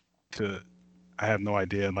 I have no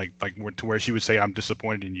idea. Like to where she would say, "I'm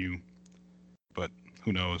disappointed in you," but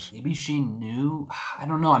who knows? Maybe she knew. I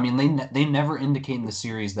don't know. I mean, they never indicate in the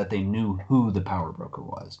series that they knew who the power broker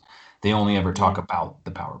was. They only ever talk about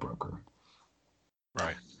the power broker.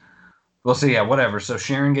 Right. Well, so yeah, whatever. So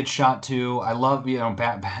Sharon gets shot too. I love,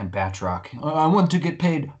 Batroc. I want to get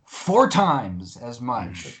paid 4 times as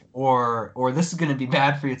much, or this is going to be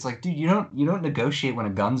bad for you. It's like, dude, you don't negotiate when a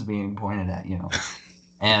gun's being pointed at you.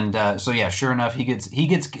 And so yeah, sure enough, he gets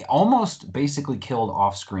almost basically killed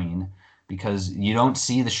off screen because you don't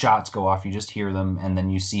see the shots go off, you just hear them, and then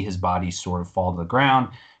you see his body sort of fall to the ground.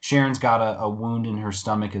 Sharon's got a wound in her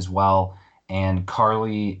stomach as well. And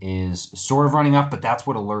Carly is sort of running up, but that's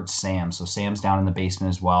what alerts Sam. So Sam's down in the basement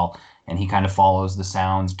as well, and he kind of follows the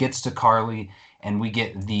sounds, gets to Carly, and we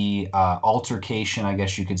get the altercation, I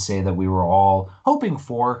guess you could say, that we were all hoping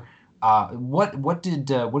for. What did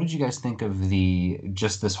you guys think of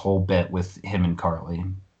just this whole bit with him and Carly?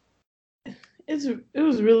 It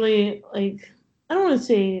was really like, I don't want to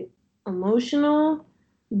say emotional,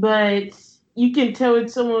 but you can tell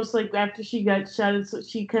it's almost like after she got shot,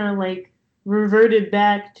 she kind of like reverted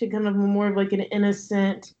back to kind of more of like an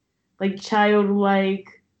innocent, like childlike.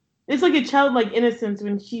 It's like a childlike innocence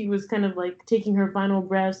when she was kind of like taking her final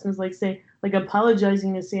breaths and was like like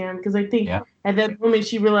apologizing to Sam, because I think at that moment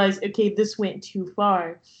she realized, okay, this went too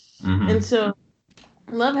far. And so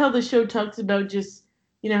I love how the show talks about just,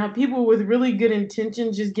 how people with really good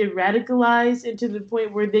intentions just get radicalized into the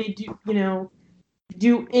point where they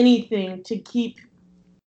do anything to keep,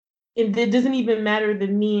 and it doesn't even matter the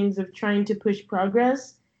means of trying to push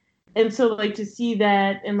progress. And so like to see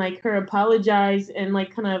that and like her apologize and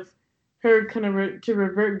like kind of her kind of to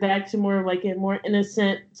revert back to more of like a more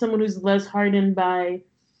innocent, someone who's less hardened by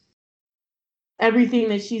everything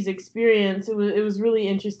that she's experienced. It was really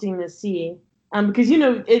interesting to see. Because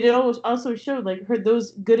it also showed like her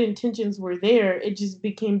those good intentions were there. It just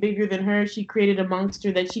became bigger than her. She created a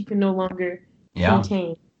monster that she could no longer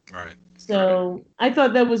contain. Right. So I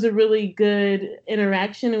thought that was a really good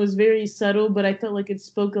interaction. It was very subtle, but I felt like it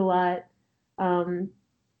spoke a lot. And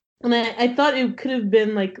I thought it could have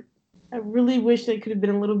been like, I really wish there could have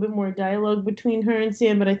been a little bit more dialogue between her and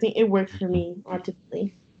Sam, but I think it worked for me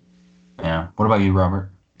ultimately. Yeah. What about you,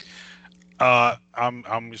 Robert?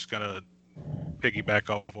 I'm just gonna piggyback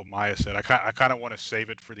off what Maya said. I kind of want to save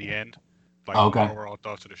it for the end, like Okay. my overall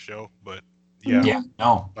thoughts of the show. But yeah,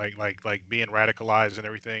 no, like being radicalized and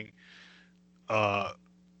everything.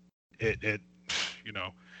 It you know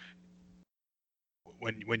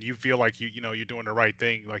when you feel like you're doing the right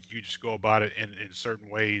thing, like you just go about it in certain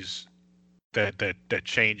ways that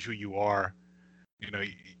change who you are. You know,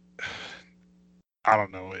 I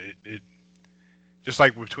don't know. It just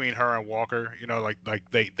like between her and Walker,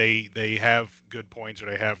 like they have good points or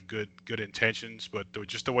they have good intentions, but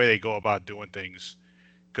just the way they go about doing things,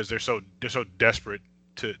 because they're so desperate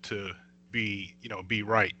to be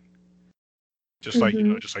right. Just like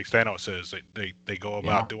just like Thanos says, they go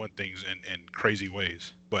about doing things in crazy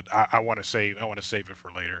ways. But I want to save it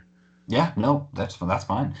for later. Yeah, no, that's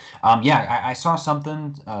fine. I saw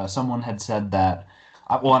something. Someone had said that.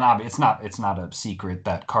 Well, and it's not a secret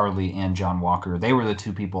that Carly and John Walker, they were the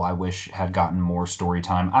two people I wish had gotten more story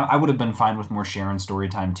time. I would have been fine with more Sharon story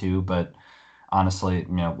time too, but honestly,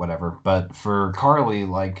 whatever. But for Carly,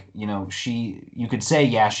 like, you could say,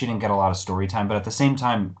 yeah, she didn't get a lot of story time, but at the same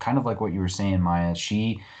time, kind of like what you were saying, Maya,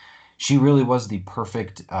 she really was the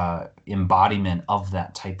perfect embodiment of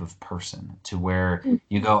that type of person to where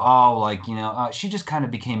you go, oh, like, she just kind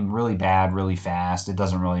of became really bad really fast. It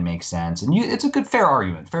doesn't really make sense. And it's a good, fair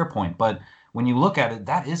argument, fair point. But when you look at it,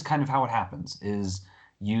 that is kind of how it happens is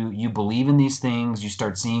you believe in these things, you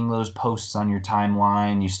start seeing those posts on your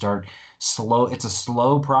timeline, you start it's a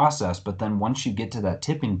slow process, but then once you get to that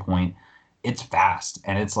tipping point, it's fast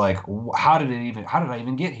and it's like how did I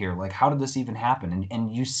even get here, like how did this even happen,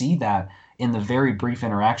 and you see that in the very brief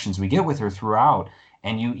interactions we get with her throughout,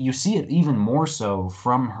 and you see it even more so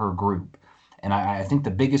from her group. And I think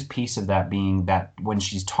the biggest piece of that being that when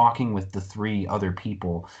she's talking with the three other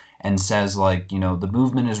people and says like, the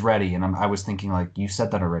movement is ready, and I was thinking like you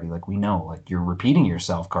said that already, like we know, like you're repeating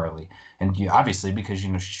yourself, Carly, and you obviously because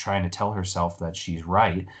she's trying to tell herself that she's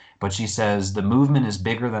right, but she says the movement is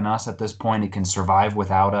bigger than us at this point. It can survive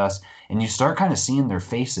without us. And you start kind of seeing their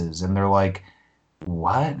faces and they're like,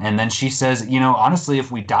 what? And then she says, honestly,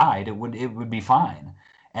 if we died, it would be fine.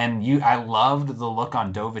 And I loved the look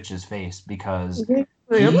on Dovich's face because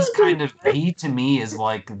he to me is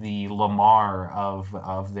like the Lamar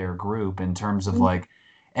of their group in terms of like,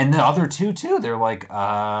 and the other two too, they're like,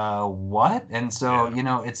 what? And so,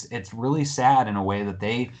 it's really sad in a way that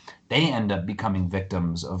they end up becoming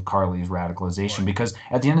victims of Carly's radicalization because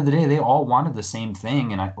at the end of the day, they all wanted the same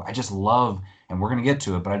thing. And I just love, and we're going to get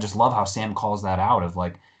to it, but I just love how Sam calls that out of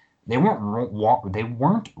like, they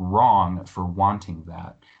weren't wrong for wanting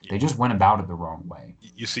that. They just went about it the wrong way.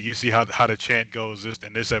 You see how the chant goes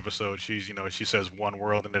in this episode. She says one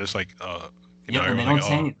world, and then it's like and they don't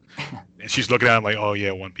say anything. And she's looking at him like, oh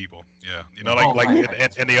yeah, one people, yeah, in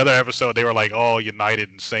the other episode they were like all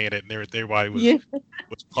united and saying it, and everybody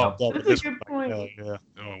was pumped up. That's a good point.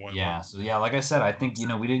 So like I said, I think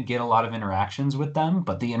we didn't get a lot of interactions with them,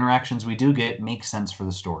 but the interactions we do get make sense for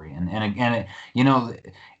the story, and again,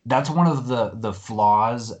 that's one of the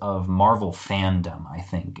flaws of Marvel fandom, I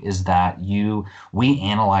think, is that we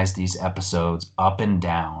analyze these episodes up and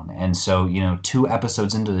down. And so, 2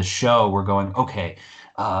 episodes into the show, we're going, okay,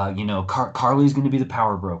 Carly's going to be the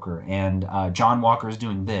power broker and John Walker's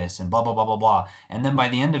doing this and blah, blah, blah, blah, blah. And then by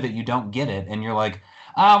the end of it, you don't get it. And you're like,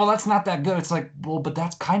 well, that's not that good. It's like, well, but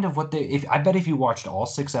that's kind of what I bet if you watched all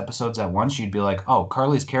 6 episodes at once, you'd be like, oh,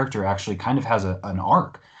 Carly's character actually kind of has an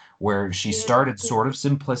arc where she started sort of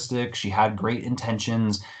simplistic. She had great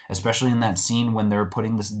intentions, especially in that scene when they're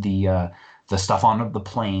putting the stuff on the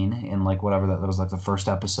plane in like whatever that was like the first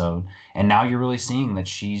episode. And now you're really seeing that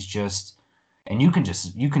she's just, and you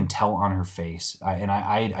can tell on her face.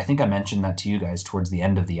 I think I mentioned that to you guys towards the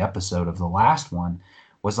end of the episode of the last one,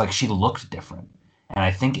 was like she looked different. And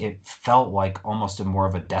I think it felt like almost a more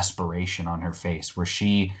of a desperation on her face where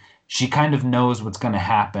she kind of knows what's going to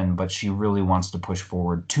happen, but she really wants to push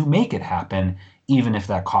forward to make it happen, even if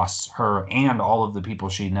that costs her and all of the people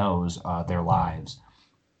she knows their lives.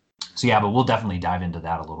 So yeah, but we'll definitely dive into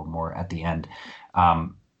that a little more at the end.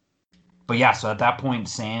 Um, but yeah, so at that point,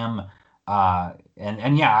 Sam,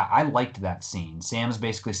 and yeah, I liked that scene. Sam's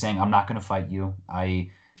basically saying, "I'm not going to fight you.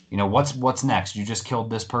 What's next? You just killed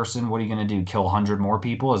this person. What are you going to do? Kill 100 more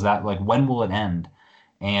people? Is that like when will it end?"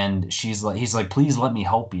 And he's like, "Please let me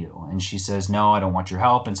help you." And she says, "No, I don't want your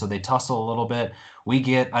help." And so they tussle a little bit. We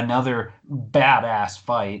get another badass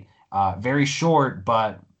fight, very short,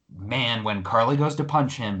 but man, when Carly goes to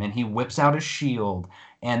punch him and he whips out his shield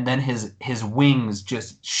and then his wings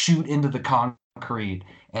just shoot into the concrete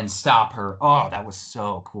and stop her. Oh, that was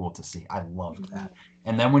so cool to see. I loved that.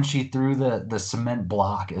 And then when she threw the cement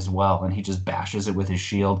block as well, and he just bashes it with his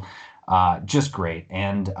shield, just great.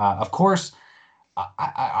 And of course,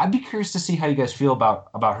 I'd be curious to see how you guys feel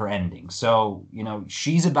about her ending. So,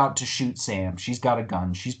 she's about to shoot Sam. She's got a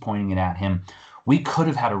gun. She's pointing it at him. We could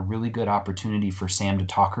have had a really good opportunity for Sam to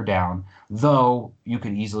talk her down, though you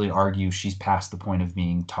could easily argue she's past the point of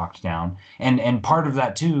being talked down. And part of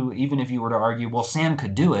that too, even if you were to argue, well, Sam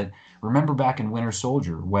could do it. Remember back in Winter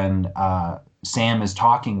Soldier when Sam is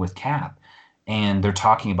talking with Cap and they're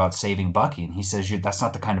talking about saving Bucky, and he says, "That's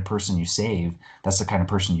not the kind of person you save. That's the kind of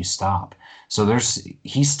person you stop." So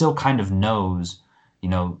he still kind of knows, you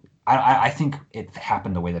know. I think it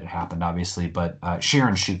happened the way that it happened, obviously, but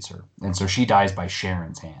Sharon shoots her, and so she dies by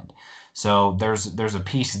Sharon's hand. So there's a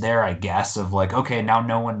piece there, I guess, of like, okay, now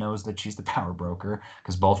no one knows that she's the power broker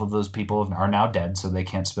because both of those people are now dead, so they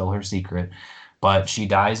can't spill her secret. But she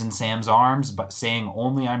dies in Sam's arms, but saying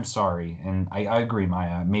only "I'm sorry." And I agree,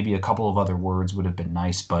 Maya. Maybe a couple of other words would have been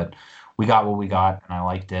nice, but we got what we got, and I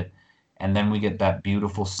liked it. And then we get that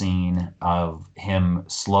beautiful scene of him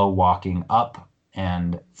slow walking up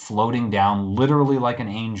and floating down, literally like an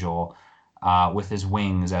angel, with his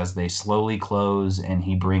wings as they slowly close, and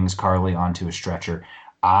he brings Carly onto a stretcher.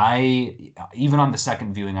 Even on the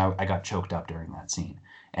second viewing, I got choked up during that scene,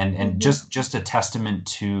 and just a testament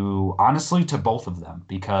to honestly to both of them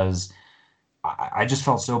because I just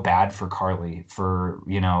felt so bad for Carly for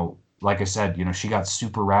like I said, she got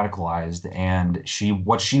super radicalized and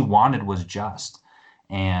what she wanted was just,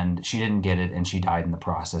 and she didn't get it and she died in the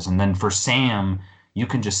process. And then for Sam, you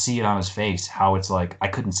can just see it on his face how it's like I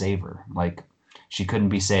couldn't save her, like she couldn't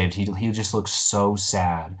be saved. He just looks so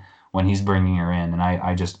sad when he's bringing her in, and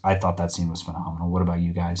I thought that scene was phenomenal. What about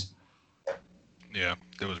you guys? Yeah,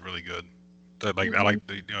 it was really good. I like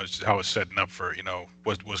how it's setting up for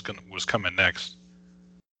what's coming next.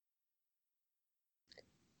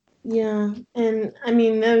 Yeah, and I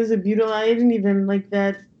mean that was a beautiful. I didn't even like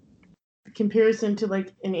that comparison to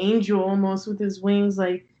like an angel almost with his wings,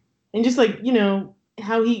 like, and just like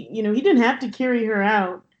how he didn't have to carry her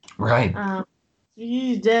out. Right.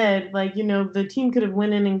 She's dead. Like the team could have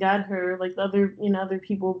went in and got her, like the other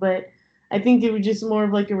people, but I think it was just more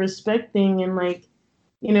of like a respect thing, and like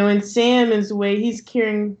in Sam is the way he's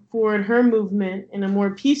carrying forward her movement in a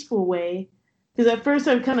more peaceful way. Because at first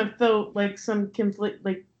I kind of felt like some conflict,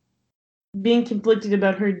 like being conflicted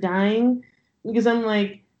about her dying, because I'm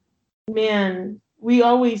like, man, we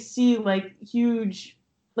always see like huge,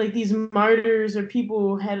 like these martyrs or people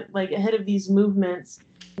who had like ahead of these movements,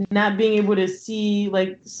 not being able to see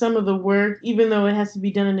like some of the work, even though it has to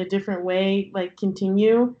be done in a different way, like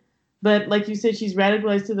continue. But like you said, she's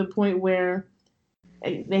radicalized to the point where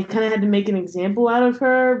they kind of had to make an example out of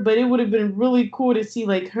her. But it would have been really cool to see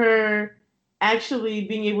like her actually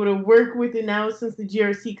being able to work with it now, since the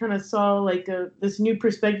GRC kind of saw like this new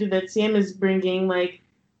perspective that Sam is bringing, like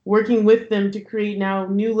working with them to create now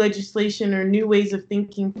new legislation or new ways of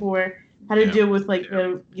thinking for how to deal with like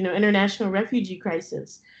the international refugee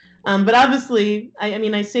crisis. But obviously, I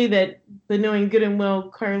mean, I say that, but knowing good and well,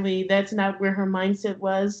 Carly, that's not where her mindset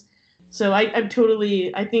was. So I'm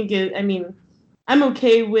totally, I think it, I mean, I'm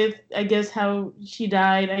okay with, I guess, how she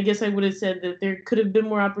died. I guess I would have said that there could have been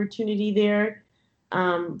more opportunity there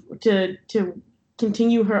to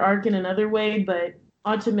continue her arc in another way. But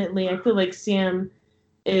ultimately, I feel like Sam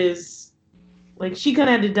is, like, she kind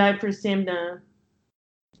of had to die for Sam to,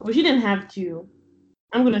 well, she didn't have to.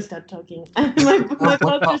 I'm going to stop talking. What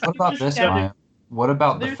about this, Maya? What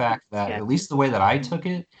about the fact that, at least the way that I took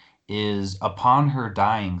it, is upon her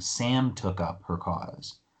dying, Sam took up her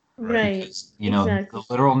cause. Right. Because, the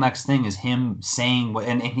literal next thing is him saying what,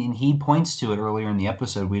 and he points to it earlier in the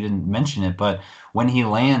episode. We didn't mention it, but when he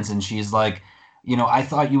lands and she's like, I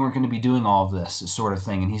thought you weren't going to be doing all of this sort of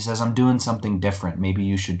thing. And he says, I'm doing something different. Maybe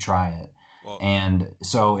you should try it. Well, And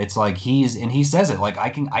so it's like he says it like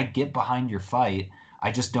I get behind your fight.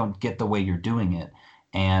 I just don't get the way you're doing it.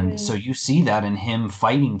 And so Right. you see that in him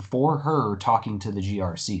fighting for her, talking to the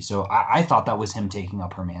GRC. So I thought that was him taking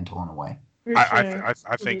up her mantle in a way. For I, sure. I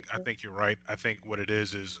Absolutely. think you're right. I think what it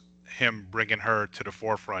is him bringing her to the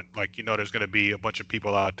forefront. Like, there's going to be a bunch of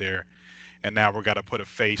people out there, and now we're got to put a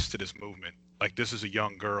face to this movement. Like, this is a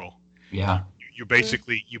young girl. Yeah. You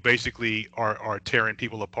basically are tearing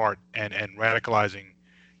people apart and radicalizing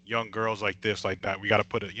young girls like this, like that. We got to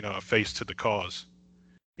put a face to the cause.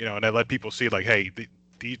 And then let people see, like, hey,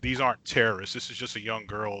 these aren't terrorists. This is just a young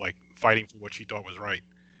girl, like, fighting for what she thought was right,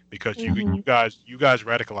 because you Hmm. you guys you guys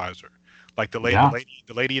radicalized her. Like Yeah.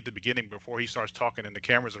 the lady at the beginning, before he starts talking and the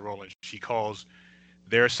cameras are rolling, she calls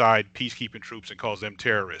their side peacekeeping troops and calls them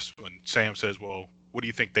terrorists. When Sam says, "Well, what do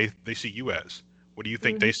you think they see you as? What do you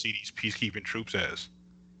think they Hmm. see these peacekeeping troops as?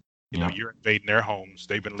 Yeah. You're invading their homes.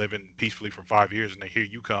 They've been living peacefully for 5 years, and they hear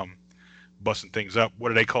you come busting things up. What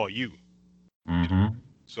do they call you? You know, Hmm.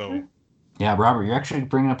 so Yeah, Robert, you're actually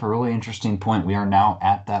bringing up a really interesting point. We are now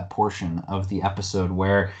at that portion of the episode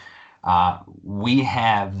where we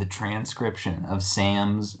have the transcription of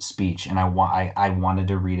Sam's speech, and I wanted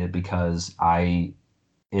to read it because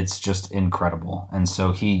it's just incredible. And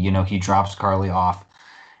so he drops Carly off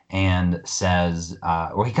and says,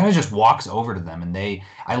 or he kind of just walks over to them, and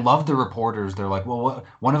I love the reporters. They're like, well,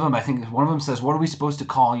 one of them, I think one of them says, what are we supposed to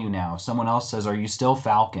call you now? Someone else says, are you still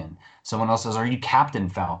Falcon? Someone else says, are you Captain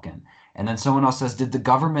Falcon? And then someone else says, is the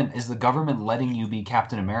government letting you be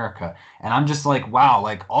Captain America? And I'm just like, wow,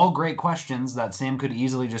 like all great questions that Sam could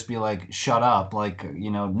easily just be like, shut up, like,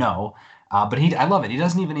 no. But I love it. He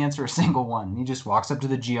doesn't even answer a single one. He just walks up to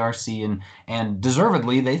the GRC, and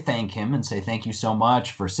deservedly, they thank him and say, thank you so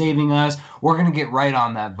much for saving us. We're going to get right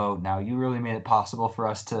on that vote now. You really made it possible for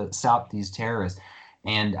us to stop these terrorists.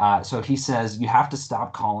 And so he says, you have to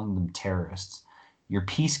stop calling them terrorists. Your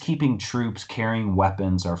peacekeeping troops carrying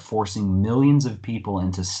weapons are forcing millions of people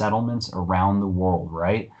into settlements around the world,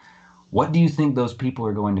 right? What do you think those people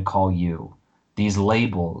are going to call you? These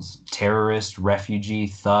labels, terrorist, refugee,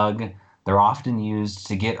 thug, they're often used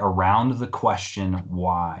to get around the question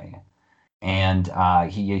why. And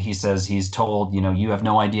he says he's told, you have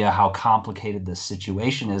no idea how complicated this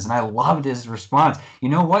situation is. And I loved his response. You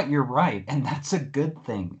know what? You're right. And that's a good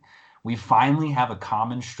thing. We finally have a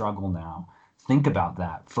common struggle now. Think about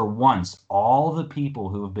that. For once, all the people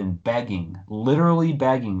who have been begging, literally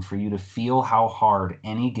begging for you to feel how hard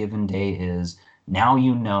any given day is, now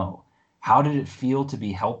you know. How did it feel to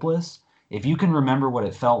be helpless? If you can remember what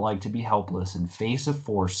it felt like to be helpless and face a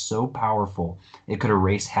force so powerful it could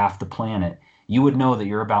erase half the planet, you would know that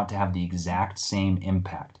you're about to have the exact same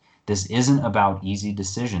impact. This isn't about easy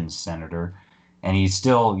decisions, Senator. And he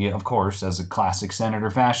still, of course, as a classic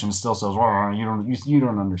senator fashion, still says, "Well, you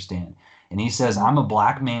don't understand." And he says, "I'm a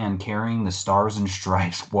black man carrying the stars and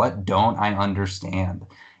stripes. What don't I understand?"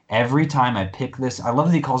 Every time I pick this, I love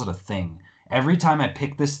that he calls it a thing. Every time I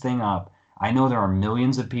pick this thing up, I know there are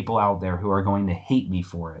millions of people out there who are going to hate me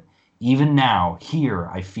for it. Even now, here,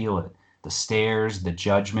 I feel it, the stares, the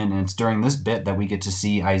judgment. And it's during this bit that we get to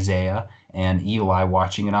see Isaiah and Eli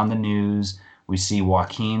watching it on the news. We see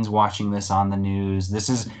Joaquin's watching this on the news. This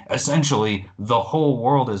is essentially the whole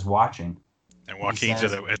world is watching. and He Joaquin's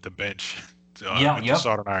says, at the bench yeah, with the yep.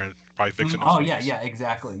 soldering iron, probably fixing those Oh, yeah, wings. yeah,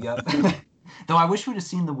 exactly. Yep. Though I wish we'd have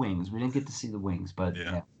seen the wings. We didn't get to see the wings, but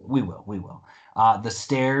Yeah. yeah, we will. We will. The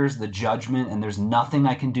stares, the judgment, and there's nothing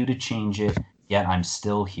I can do to change it, yet I'm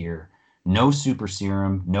still here. No super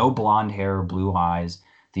serum, no blonde hair or blue eyes.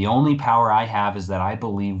 The only power I have is that I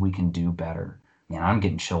believe we can do better. Man, I'm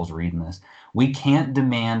getting chills reading this. We can't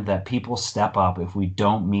demand that people step up if we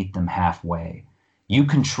don't meet them halfway. You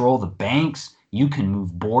control the banks, you can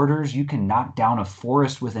move borders, you can knock down a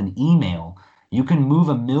forest with an email, you can move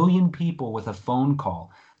a million people with a phone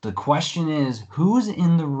call. The question is, who's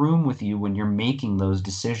in the room with you when you're making those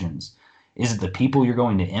decisions? Is it the people you're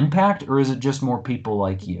going to impact, or is it just more people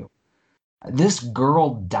like you? This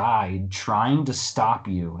girl died trying to stop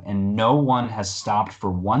you, and no one has stopped for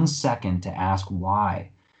 1 second to ask why.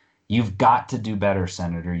 You've got to do better,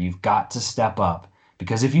 Senator. You've got to step up.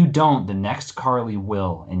 Because if you don't, the next Carly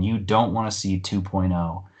will, and you don't want to see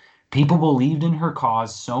 2.0. People believed in her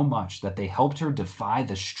cause so much that they helped her defy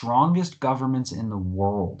the strongest governments in the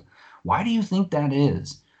world. Why do you think that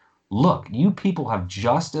is? Look, you people have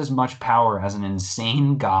just as much power as an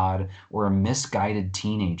insane god or a misguided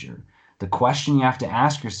teenager. The question you have to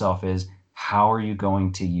ask yourself is, how are you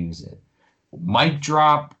going to use it? Mic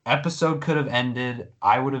drop, episode could have ended.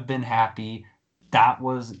 I would have been happy.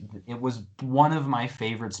 it was one of my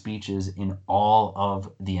favorite speeches in all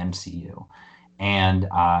of the MCU. And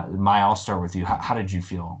Maya, I'll start with you. How did you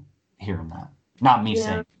feel hearing that? Not me Yeah.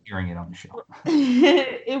 saying, hearing it on the show.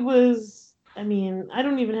 It was, I mean, I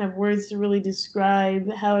don't even have words to really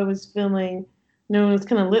describe how I was feeling. No, it was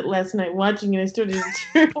kind of lit last night watching it. I started to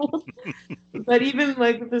tear up. But even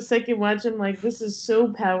like with the second watch, I'm like, this is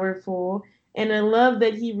so powerful. And I love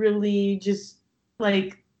that he really just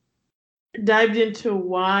like dived into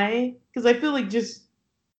why. Because I feel like just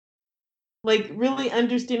like really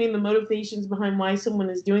understanding the motivations behind why someone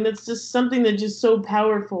is doing that's just something that's just so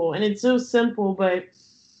powerful. And it's so simple, but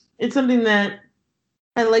it's something that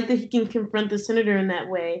I like that he can confront the senator in that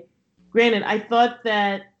way. Granted, I thought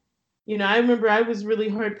that, I remember I was really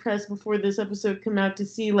hard pressed before this episode come out to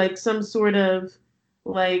see like some sort of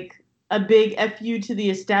like a big fu to the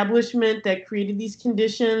establishment that created these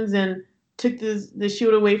conditions and took the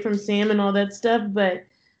shield away from Sam and all that stuff. But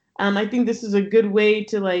I think this is a good way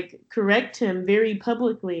to like correct him very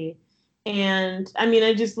publicly. And I mean,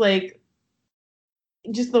 I just the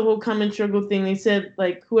whole common struggle thing. They said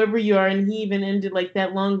like whoever you are, and he even ended like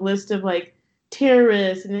that long list of like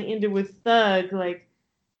terrorists, and then ended with thug. Like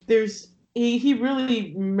he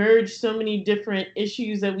really merged so many different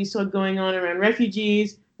issues that we saw going on around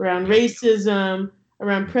refugees, around racism,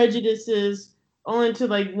 around prejudices, all into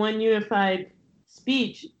like one unified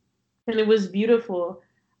speech, and it was beautiful.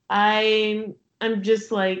 I'm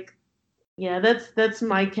just like, yeah, that's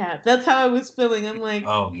my cap. That's how I was feeling. I'm like,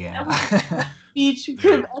 Oh that was the yeah. best speech you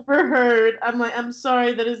could have ever heard. I'm like, I'm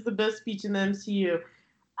sorry, that is the best speech in the MCU.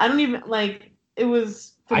 I don't even like. It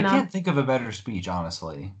was I phenomenal. can't think of a better speech,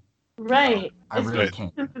 honestly. Right. I really Especially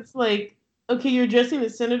can't. since it's like, okay, you're addressing the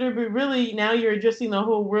senator, but really now you're addressing the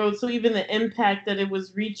whole world. So even the impact that it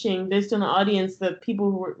was reaching based on the audience that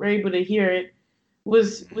people were able to hear it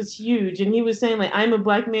was huge. And he was saying like, I'm a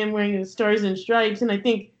black man wearing the stars and stripes. And I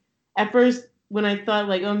think at first when I thought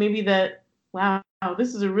like, oh, maybe that, wow,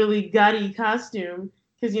 this is a really gaudy costume.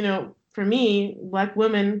 Because, for me, black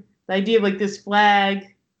women, the idea of like this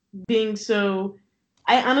flag being so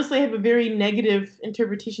I honestly have a very negative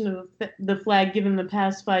interpretation of the flag given the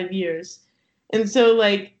past 5 years. And so,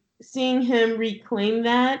 like, seeing him reclaim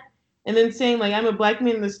that and then saying, like, I'm a black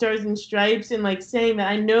man in the stars and stripes, and, like, saying that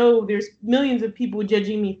I know there's millions of people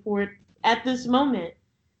judging me for it at this moment.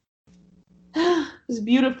 It was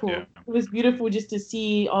beautiful. Yeah. It was beautiful just to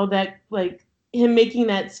see all that, like, him making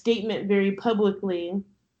that statement very publicly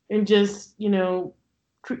and just,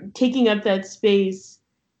 taking up that space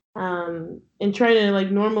and trying to like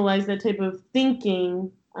normalize that type of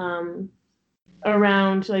thinking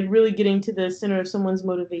around like really getting to the center of someone's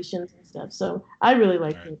motivations and stuff. So I really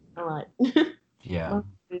liked Right. it a lot. Yeah.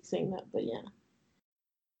 Saying that, but yeah.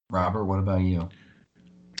 Robert, what about you?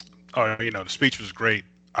 Oh, the speech was great.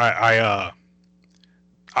 I'll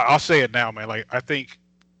say it now, man. Like, I think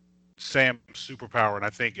Sam's superpower, and I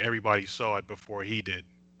think everybody saw it before he did,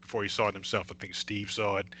 before he saw it himself. I think Steve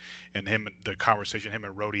saw it, and the conversation him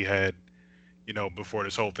and Rhodey had, before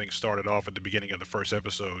this whole thing started off at the beginning of the first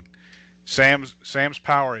episode. Sam's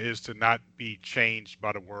power is to not be changed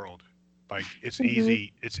by the world. Like, it's Mm-hmm.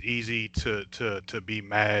 easy to be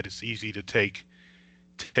mad. It's easy to take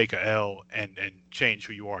a L and change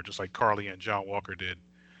who you are, just like Carly and John Walker did.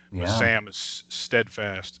 But Yeah. Sam is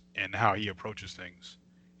steadfast in how he approaches things,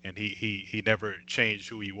 and he never changed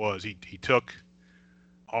who he was. He took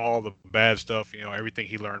all the bad stuff, everything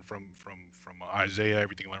he learned from Isaiah,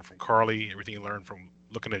 everything he learned from Carly, everything he learned from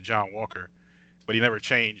looking at John Walker, but he never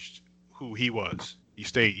changed who he was. He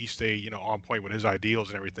stayed, on point with his ideals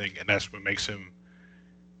and everything, and that's what makes him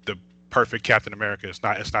the perfect Captain America. It's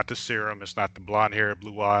not the serum, it's not the blonde hair,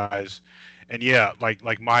 blue eyes, and yeah,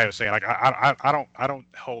 like Maya was saying, like I don't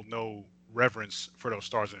hold no reverence for those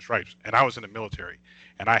stars and stripes, and I was in the military,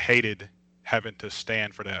 and I hated having to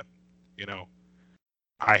stand for that, you know.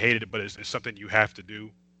 I hated it, but it's something you have to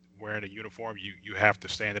do. Wearing a uniform, you have to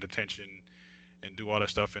stand at attention and do all that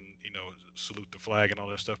stuff, and salute the flag and all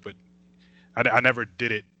that stuff. But I never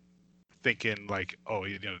did it thinking like, oh,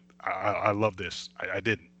 I love this. I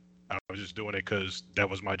didn't. I was just doing it because that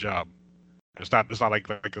was my job. It's not like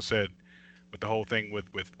I said with the whole thing with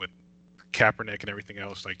Kaepernick and everything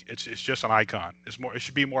else. Like it's just an icon. It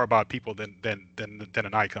should be more about people than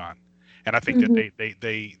an icon. And I think that Mm-hmm.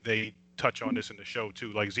 they touch on this in the show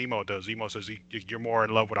too, like Zemo does. Zemo says you're more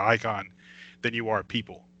in love with an icon than you are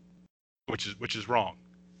people, which is wrong.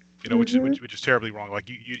 Mm-hmm. Which is terribly wrong. Like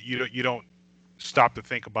you don't stop to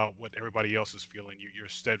think about what everybody else is feeling. You're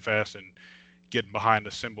steadfast and getting behind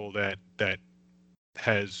the symbol that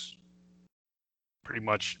has pretty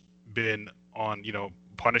much been on,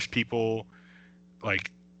 punished people,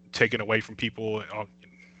 like taken away from people,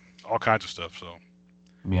 all kinds of stuff. So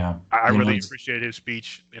Yeah. I You know, really it's, appreciated his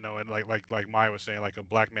speech, and like Maya was saying, like a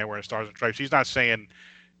black man wearing stars and stripes. He's not saying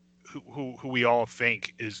who we all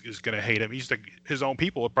think is gonna hate him. He's like his own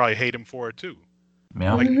people would probably hate him for it too.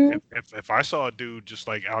 yeah. Like Mm-hmm. if I saw a dude just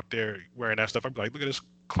like out there wearing that stuff, I'd be like, look at this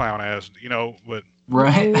clown ass, But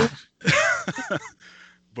Right. Mm-hmm.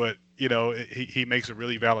 but he makes a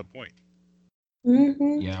really valid point.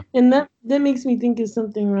 Mm-hmm. Yeah. And that makes me think of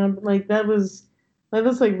something, Rob. Like that was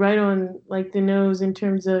like right on like the nose in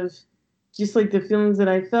terms of just like the feelings that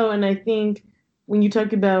I felt. And I think when you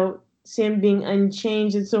talk about Sam being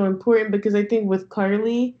unchanged, it's so important because I think with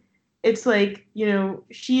Carly, it's like,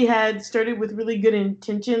 she had started with really good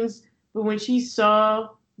intentions, but when she saw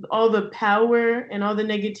all the power and all the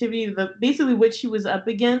negativity, basically what she was up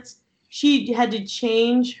against, she had to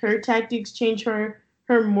change her tactics, change her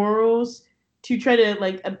morals to try to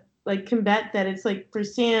like combat that. It's like for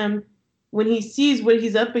Sam, when he sees what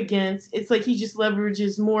he's up against, it's like he just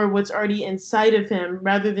leverages more what's already inside of him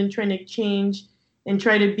rather than trying to change and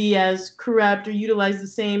try to be as corrupt or utilize the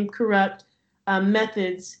same corrupt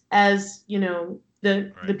methods as the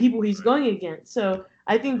Right. people he's Right. going against. So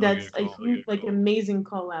I think Really that's good a call. huge, like, amazing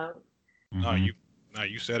call out. No, Hmm.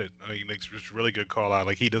 you said it. He makes just really good call out.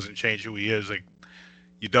 Like he doesn't change who he is. Like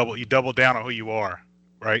you double down on who you are,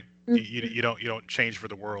 right? Mm-hmm. You don't change for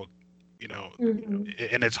the world, you know. Mm-hmm.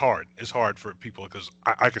 And it's hard. It's hard for people because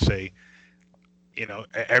I could say,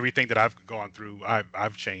 everything that I've gone through,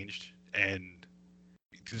 I've changed, and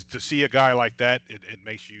to see a guy like that, it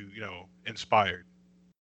makes you inspired,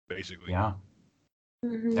 basically. Yeah.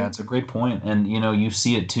 Mm-hmm. That's a great point. And you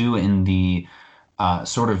see it too in the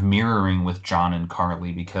sort of mirroring with John and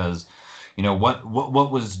Carly because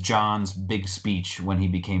what was John's big speech when he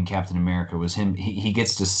became Captain America was him he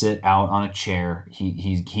gets to sit out on a chair.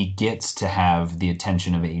 He gets to have the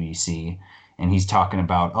attention of ABC and he's talking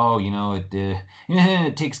about, oh,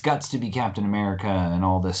 it takes guts to be Captain America and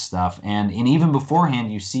all this stuff. And even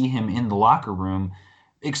beforehand you see him in the locker room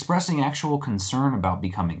expressing actual concern about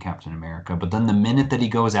becoming Captain America. But then the minute that he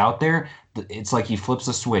goes out there, it's like he flips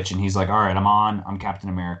a switch and he's like, all right, I'm Captain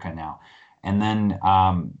America now. And then,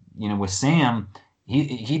 with Sam,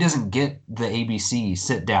 he doesn't get the ABC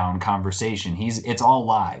sit down conversation. It's all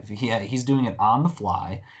live. He's doing it on the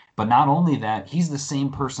fly. But not only that, he's the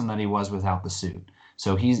same person that he was without the suit.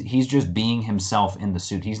 So he's just being himself in the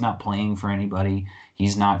suit. He's not playing for anybody.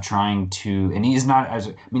 He's not trying to, and he's not as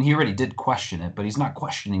I mean, he already did question it, but he's not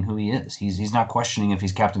questioning who he is. He's not questioning if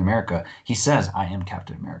he's Captain America. He says, "I am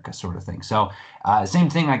Captain America," sort of thing. So, same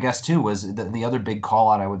thing, I guess, too, was the other big call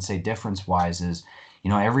out I would say difference wise is,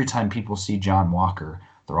 every time people see John Walker,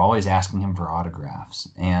 they're always asking him for autographs,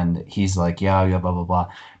 and he's like, yeah, yeah, blah blah blah.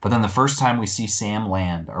 But then the first time we see Sam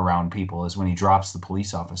land around people is when he drops the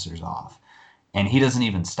police officers off and he doesn't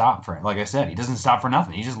even stop for it. Like I said, he doesn't stop for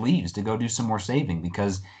nothing. He just leaves to go do some more saving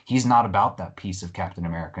because he's not about that piece of Captain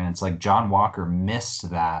America. And it's like John Walker missed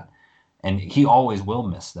that, and he always will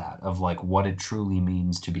miss that of like what it truly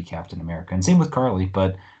means to be Captain America. And same with Carly,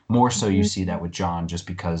 but more so you see that with John just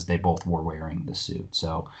because they both were wearing the suit.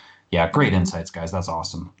 So, yeah, great Mm-hmm. insights, guys. That's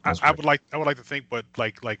awesome. I, That's I great. would like I would like to think, but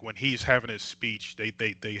like when he's having his speech, they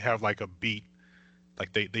have like a beat.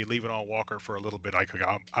 Like they leave it on Walker for a little bit. Like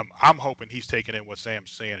I'm hoping he's taking in what Sam's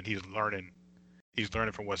saying and he's learning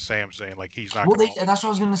from what Sam's saying. Like he's not Well, gonna always. that's what I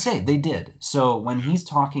was going to say. They did. So when he's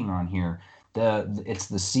talking on here, it's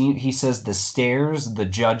the scene. He says the stairs, the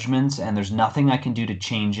judgments, and there's nothing I can do to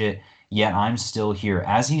change it. Yet I'm still here.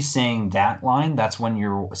 As he's saying that line, that's when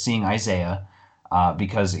you're seeing Isaiah,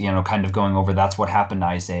 because kind of going over. That's what happened to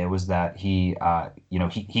Isaiah was that he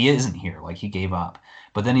isn't here. Like he gave up.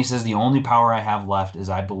 But then he says the only power I have left is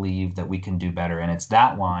I believe that we can do better, and it's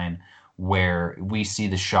that line where we see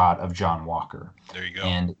the shot of John Walker. There you go.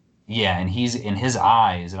 And yeah, and he's in his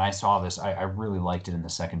eyes, and I saw this. I really liked it in the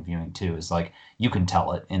second viewing too. Is like you can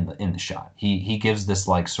tell it in the shot. He gives this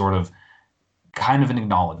like sort of kind of an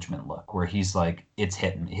acknowledgement look where he's like it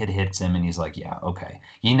hits him, and he's like, yeah, okay.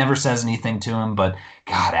 He never says anything to him, but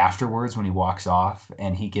God, afterwards when he walks off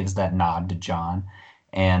and he gives that nod to John,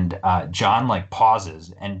 and John like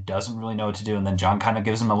pauses and doesn't really know what to do, and then John kind of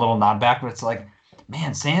gives him a little nod back, but it's like,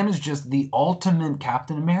 man, Sam is just the ultimate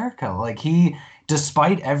Captain America. Like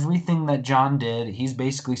despite everything that John did, he's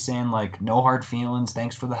basically saying like, no hard feelings,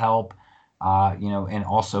 thanks for the help, and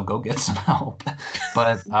also go get some help.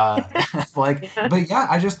 But Yeah. but yeah,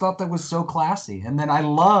 I just thought that was so classy. And then I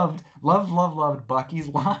loved Bucky's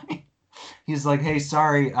line. He's like, hey,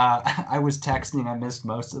 sorry, I was texting, I missed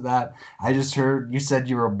most of that. I just heard you said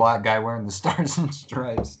you were a black guy wearing the stars and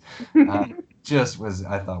stripes. Uh, just was,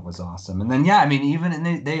 I thought, was awesome. And then yeah, I mean, even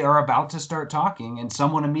and they are about to start talking, and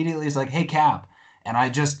someone immediately is like, "Hey, Cap," and I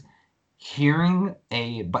just hearing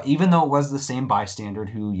but even though it was the same bystander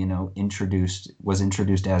who was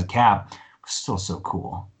introduced as Cap, was still so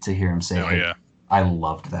cool to hear him say, Oh "Hey," yeah. I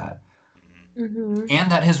loved that. Mhm. Mm-hmm.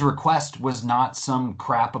 And that his request was not some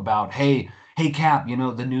crap about, hey Cap,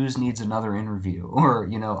 the news needs another interview, or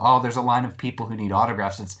oh, there's a line of people who need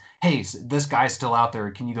autographs. It's, hey, this guy's still out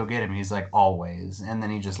there, can you go get him? He's like, always, and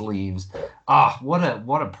then he just leaves. What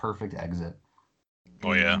a perfect exit.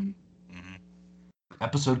 Oh yeah. Mm-hmm. Hmm.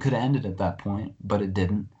 Episode could have ended at that point, but it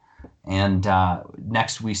didn't. And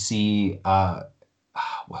next we see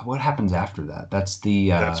what happens after that.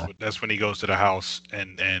 That's when he goes to the house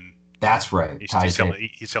and That's right, he's ties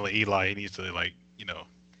it. telling Eli he needs to, like,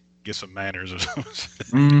 get some manners or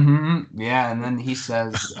something. Yeah, and then he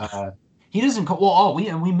says he doesn't call.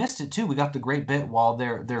 Well, we missed it too. We got the great bit while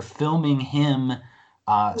they're filming him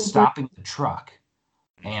stopping the truck,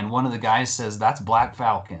 and one of the guys says that's Black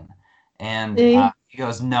Falcon, and he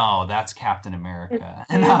goes, no, that's Captain America,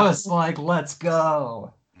 and I was like, let's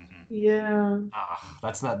go. Hmm. Yeah.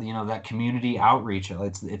 That's that community outreach.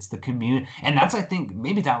 It's the community, and that's, I think,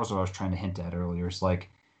 maybe that was what I was trying to hint at earlier. It's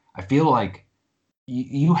like I feel like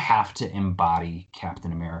you have to embody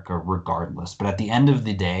Captain America regardless. But at the end of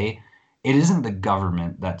the day, it isn't the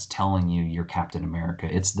government that's telling you you're Captain America.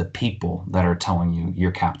 It's the people that are telling you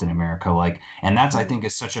you're Captain America. And that's, I think,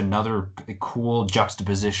 is such another cool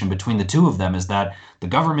juxtaposition between the two of them, is that the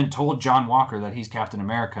government told John Walker that he's Captain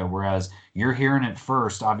America, whereas you're hearing it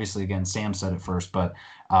first. Obviously, again, Sam said it first, but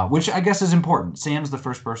which I guess is important. Sam's the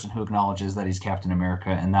first person who acknowledges that he's Captain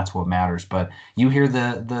America, and that's what matters. But you hear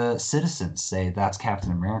the citizens say that's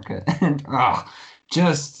Captain America, and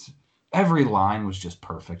just every line was just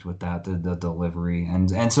perfect with that, the delivery,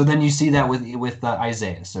 and so then you see that with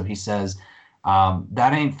Isaiah. So he says,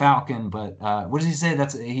 that ain't Falcon, but what does he say?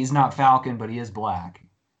 He's not Falcon, but he is black.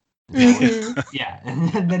 Mm-hmm. Yeah,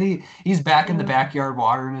 and then he's back in the backyard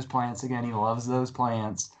watering his plants again. He loves those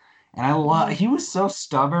plants, and he was so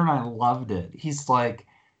stubborn. I loved it. He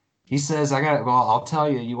says, well, I'll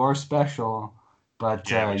tell you, you are special, but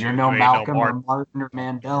Yeah, but you're you no ain't no Malcolm or Martin. Martin or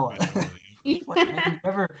Mandela. It's like, man,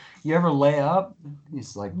 you ever lay up?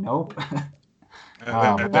 He's like, nope.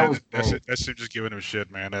 But that was That's great. it. That's him just giving him shit,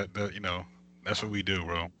 man. That's what we do,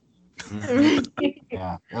 bro. Mhm.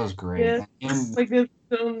 Yeah, that was great. Yeah. And Like his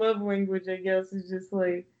own love language, I guess, is just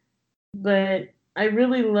like. But I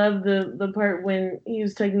really love the part when he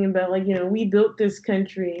was talking about, like, we built this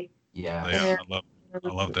country, Yeah, yes. and I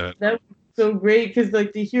love that. that was so great because,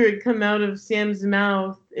 like, to hear it come out of Sam's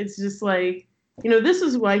mouth, it's just like, this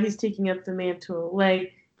is why he's taking up the mantle.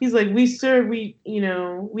 Like, he's like, we shed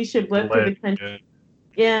blood for the country. Yeah.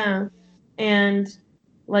 Yeah, and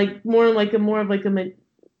like more of like a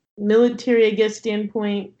military, I guess,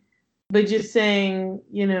 standpoint, but just saying,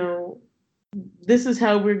 this is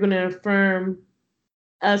how we're going to affirm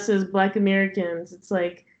us as Black Americans. It's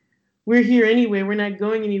like, we're here anyway. We're not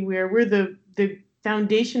going anywhere. We're the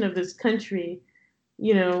foundation of this country.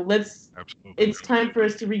 Absolutely. It's time for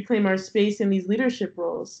us to reclaim our space in these leadership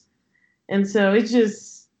roles. And so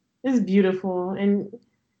it's beautiful and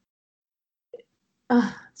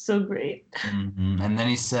so great. And then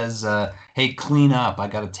he says, hey, clean up. I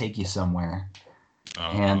got to take you somewhere.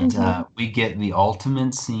 And we get the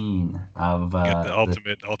ultimate scene of Get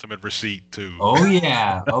the ultimate receipt too. Oh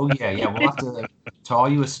yeah, yeah. We'll have to all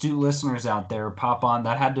you astute listeners out there, pop on.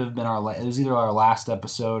 That had to have been it was either our last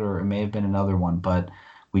episode or it may have been another one. But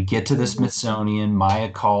we get to the Smithsonian. Maya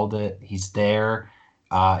called it. He's there,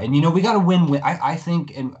 and we got a win-win. I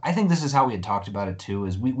think, and I think this is how we had talked about it too.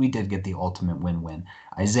 Is we did get the ultimate win-win.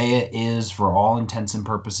 Isaiah is, for all intents and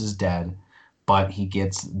purposes, dead, but he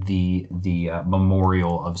gets the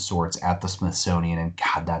memorial of sorts at the Smithsonian, and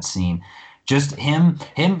God, that scene, just him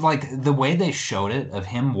like the way they showed it of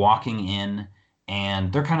him walking in,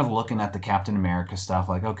 and they're kind of looking at the Captain America stuff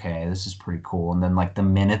like, okay, this is pretty cool, and then like the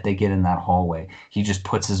minute they get in that hallway, he just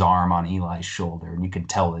puts his arm on Eli's shoulder, and you can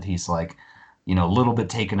tell that he's like, a little bit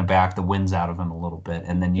taken aback, the wind's out of him a little bit,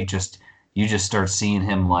 and then you just start seeing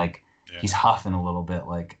him like he's huffing a little bit,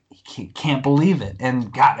 like he can't believe it,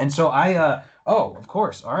 and God, and so oh, of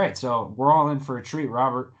course. All right, so we're all in for a treat,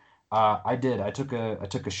 Robert. I took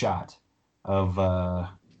a shot of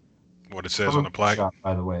what it says on the plaque. shot,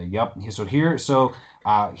 by the way. Yep. Here's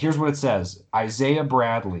what it says. Isaiah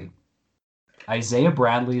Bradley. Isaiah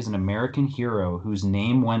Bradley is an American hero whose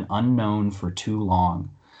name went unknown for too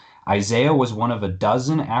long. Isaiah was one of a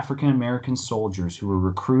dozen African American soldiers who were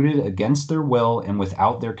recruited against their will and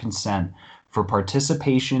without their consent for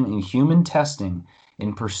participation in human testing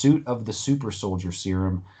in pursuit of the super soldier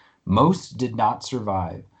serum. Most did not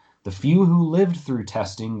survive. The few who lived through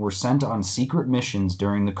testing were sent on secret missions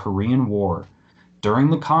during the Korean War.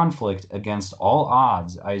 During the conflict, against all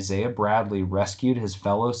odds, Isaiah Bradley rescued his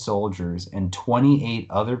fellow soldiers and 28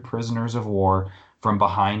 other prisoners of war from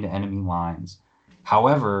behind enemy lines.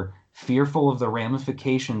 However, fearful of the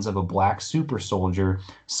ramifications of a black super soldier,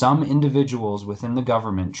 some individuals within the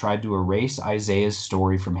government tried to erase Isaiah's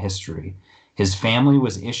story from history. His family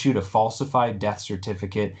was issued a falsified death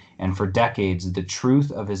certificate, and for decades, the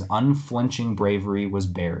truth of his unflinching bravery was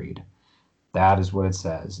buried. That is what it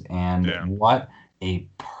says. And Yeah. what a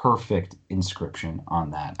perfect inscription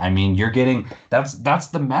on that. I mean, you're getting that's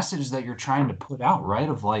the message that you're trying to put out, right?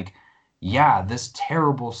 Of like, yeah, this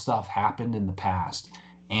terrible stuff happened in the past,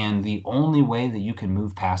 and the only way that you can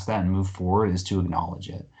move past that and move forward is to acknowledge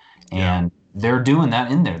it. Yeah. And they're doing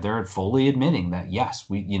that in there. They're fully admitting that yes,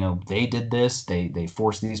 they did this. They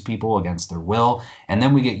forced these people against their will. And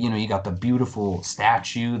then we get, you got the beautiful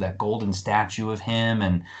statue, that golden statue of him,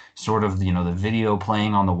 and sort of, the video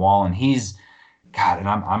playing on the wall, and he's God, and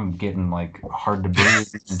I'm getting like hard to breathe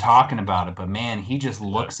and talking about it, but man, he just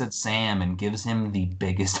looks at Sam and gives him the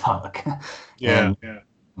biggest hug. Yeah.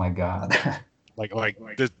 My God. Like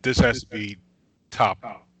this has to be top.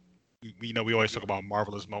 We always talk about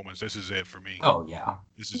marvelous moments. This is it for me. Oh yeah.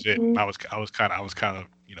 This is it. I was kind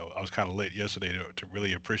of lit yesterday to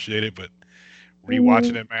really appreciate it, but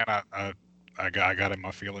rewatching it, man, I got in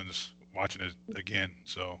my feelings watching it again.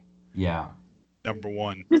 So yeah. Number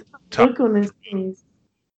one. Look on his face.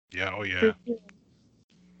 Yeah, oh yeah.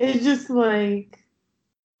 It's just like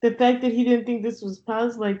the fact that he didn't think this was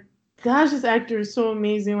possible. Like, gosh, this actor is so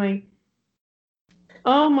amazing. Like,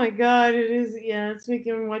 oh my God, it is. Yeah, it's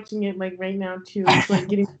making me watching it like right now too. It's like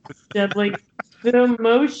getting step, like the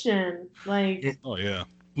emotion. Like, oh yeah.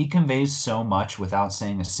 He conveys so much without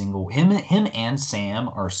saying a single. Him and Sam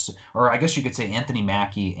are, or I guess you could say Anthony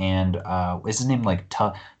Mackie and is his name like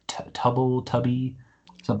Tubby,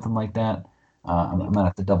 something like that. I'm gonna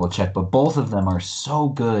have to double check, but both of them are so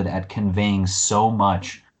good at conveying so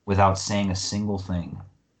much without saying a single thing.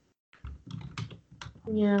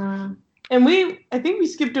 Yeah, and I think we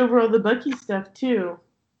skipped over all the Bucky stuff too.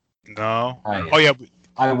 No. Yeah. Oh yeah.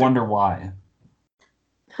 I wonder why.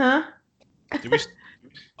 Huh? Did we?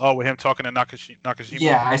 Oh, with him talking to Nakashima?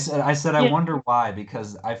 Yeah, I said I wonder why,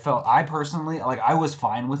 because I personally, like, I was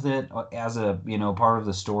fine with it as a, part of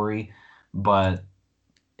the story, but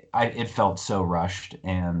it felt so rushed,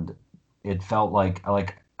 and it felt like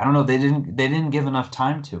I don't know, they didn't give enough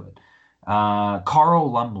time to it.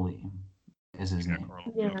 Carl Lumbly is his name.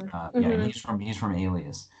 Yeah, he's from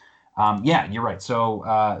Alias. Yeah, you're right.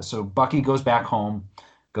 So Bucky goes back home,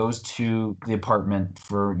 goes to the apartment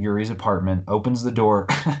for Yuri's apartment, opens the door.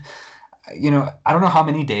 I don't know how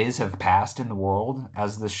many days have passed in the world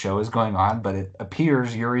as this show is going on, but it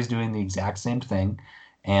appears Yuri's doing the exact same thing,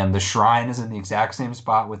 and the shrine is in the exact same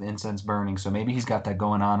spot with incense burning. So maybe he's got that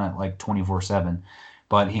going on at like 24/7.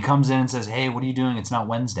 But he comes in and says, "Hey, what are you doing? It's not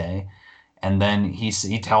Wednesday." And then he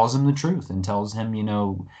tells him the truth and tells him,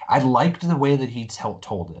 I liked the way that he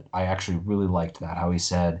told it. I actually really liked that, how he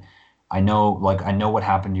said, I know what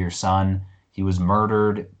happened to your son. He was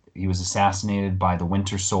murdered. He was assassinated by the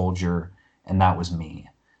Winter Soldier, and that was me.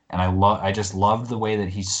 And I just loved the way that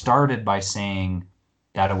he started by saying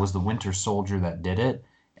that it was the Winter Soldier that did it,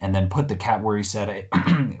 and then put the cat where he said,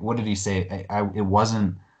 what did he say? It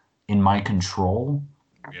wasn't in my control.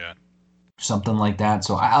 Yeah. Something like that.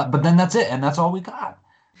 So, but then that's it, and that's all we got.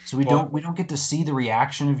 So we don't get to see the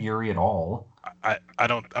reaction of Yuri at all. I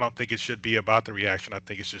don't think it should be about the reaction. I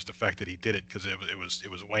think it's just the fact that he did it, because it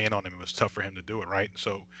was weighing on him. It was tough for him to do it, right?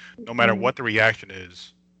 So no matter what the reaction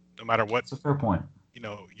is, no matter what, that's a fair point.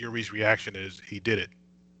 Yuri's reaction is he did it.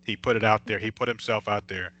 He put it out there. He put himself out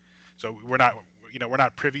there. So we're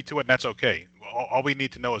not privy to it, and that's okay. All we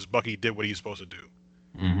need to know is Bucky did what he's supposed to do.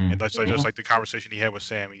 Mm-hmm. And that's just like the conversation he had with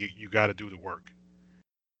Sam. You got to do the work,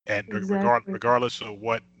 and exactly. regardless of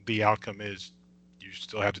what the outcome is, you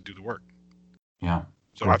still have to do the work. Yeah.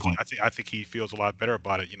 So I think he feels a lot better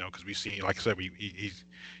about it, because we see, like I said,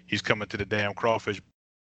 he's coming to the damn crawfish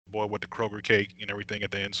boy with the Kroger cake and everything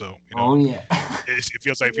at the end. So oh yeah, it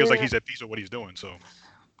feels like he's at peace with what he's doing. So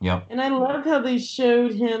yep. And I love how they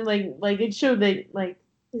showed him like it showed that, like,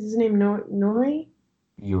 is his name Nori?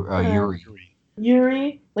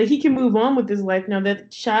 Yuri, like, he can move on with his life now.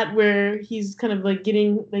 That shot where he's kind of like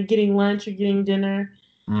getting lunch or getting dinner,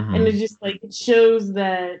 mm-hmm. and it just like it shows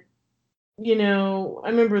that, I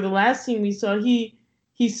remember the last scene we saw, he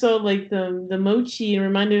saw like the mochi and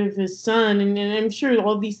reminded him of his son, and I'm sure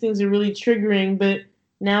all these things are really triggering, but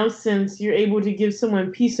now since you're able to give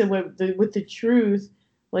someone peace with the truth,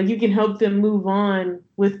 like you can help them move on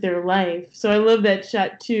with their life. So I love that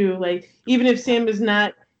shot too. Like even if Sam is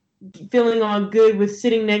not feeling all good with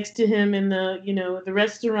sitting next to him in the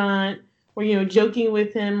restaurant, or joking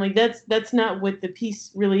with him, like that's not what the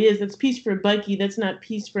peace really is. That's peace for Bucky. That's not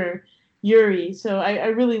peace for Yuri. So I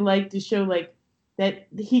really like to show like that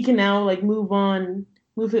he can now like move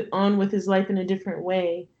it on with his life in a different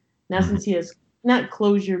way now, Mhm. since he has not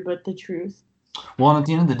closure but the truth. Well, and at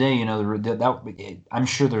the end of the day, I'm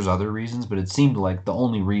sure there's other reasons, but it seemed like the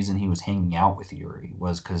only reason he was hanging out with Yuri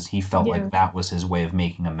was because he felt Yeah. like that was his way of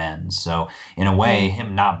making amends. So in a way, Right.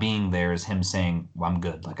 him not being there is him saying, well, "I'm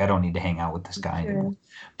good. Like I don't need to hang out with this guy anymore." Sure.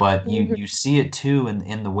 But you Mhm. you see it too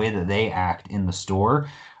in the way that they act in the store.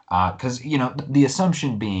 Because the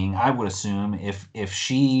assumption being, I would assume if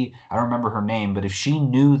she, I don't remember her name, but if she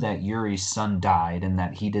knew that Yuri's son died and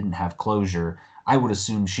that he didn't have closure, I would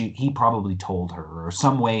assume he probably told her or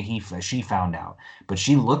some way she found out. But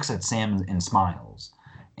she looks at Sam and smiles,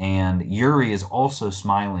 and Yuri is also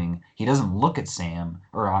smiling. He doesn't look at Sam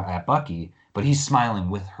or at Bucky, but he's smiling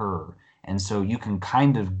with her, and so you can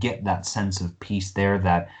kind of get that sense of peace there.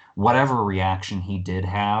 That whatever reaction he did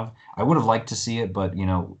have, I would have liked to see it, but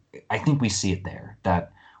I think we see it there.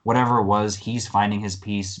 That whatever it was, he's finding his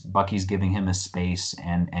peace. Bucky's giving him his space,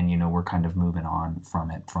 and we're kind of moving on from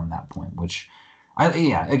it from that point, which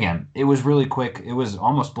yeah, again, it was really quick. It was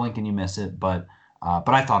almost blink and you miss it, but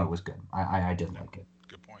I thought it was good. I did Yeah, like it.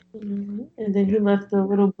 good point. And then he left the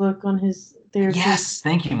little book on his therapist. Yes,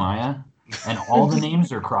 thank you, Maya. And all the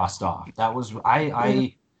names are crossed off. That was Yeah.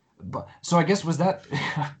 so I guess was that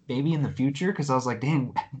maybe in the future? Because I was like,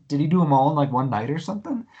 dang, did he do them all in like one night or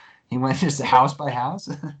something? He went just house by house.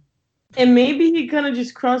 And maybe he kind of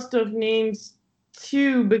just crossed off names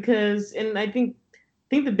too, because, and I think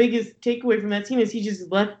the biggest takeaway from that scene is he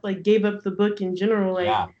just left, like gave up the book in general. Like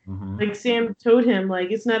Yeah. Hmm. like Sam told him,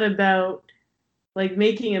 like it's not about like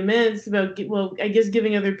making amends, it's about well, I guess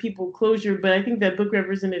giving other people closure. But I think that book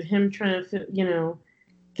represented him trying to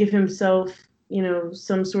give himself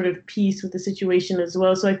some sort of peace with the situation as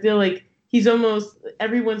well. So I feel like he's almost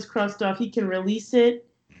everyone's crossed off. He can release it,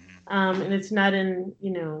 Hmm. and it's not in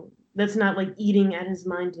that's not like eating at his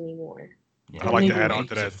mind anymore. Yeah, I Or like in to a maybe add way, on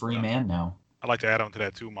to he's a that. free man now. I like to add on to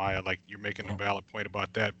that too, Maya. Like you're making a Yeah. valid point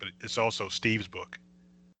about that, but it's also Steve's book.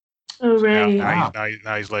 oh So now, right. now he's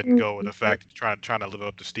Wow. now he's letting go of the fact that trying to live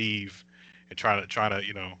up to Steve, and trying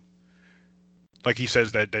to like he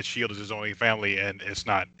says that Shield is his only family, and it's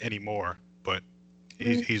not anymore. But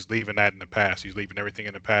he's leaving that in the past. He's leaving everything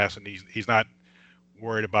in the past, and he's not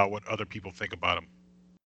worried about what other people think about him.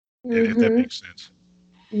 If that Mm-hmm. makes sense.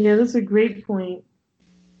 Yeah, that's a great point.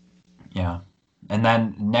 Yeah. And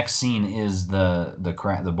then next scene is the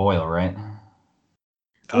boil, right?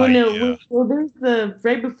 Well, no, Yeah. well, there's the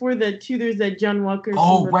right before that too. There's that John Walker scene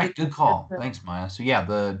Oh, with right. Good call. Thanks, Maya. So yeah,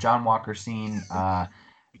 the John Walker scene,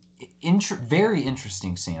 very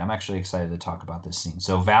interesting scene. I'm actually excited to talk about this scene.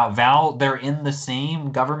 So Val, they're in the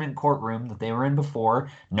same government courtroom that they were in before.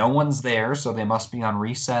 No one's there, so they must be on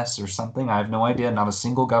recess or something. I have no idea. Not a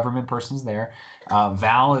single government person's there.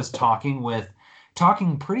 Val is talking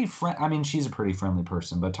pretty I mean, she's a pretty friendly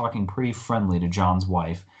person, but talking pretty friendly to John's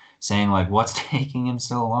wife, saying like, "What's taking him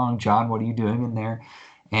so long, John? What are you doing in there?"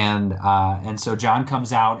 And so John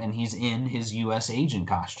comes out and he's in his U.S. agent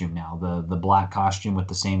costume now, the black costume with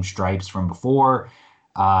the same stripes from before.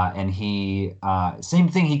 And he same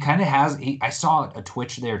thing. He kind of has. I saw a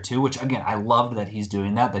twitch there too, which again I loved that he's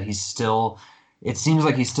doing that. That he's still. It seems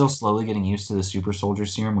like he's still slowly getting used to the super soldier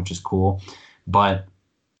serum, which is cool. But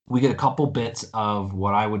we get a couple bits of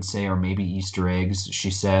what I would say are maybe Easter eggs.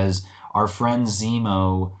 She says, "Our friend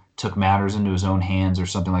Zemo took matters into his own hands," or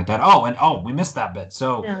something like that. Oh, and we missed that bit.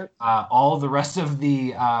 So Yeah. all the rest of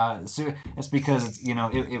the it's because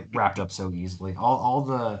it wrapped up so easily. All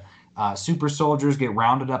the super soldiers get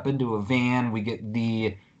rounded up into a van. We get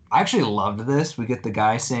the I actually loved this. We get the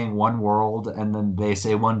guy saying one world and then they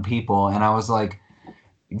say one people, and I was like,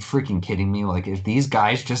 you freaking kidding me? Like, if these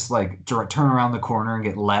guys just like turn around the corner and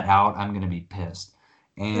get let out, I'm gonna be pissed.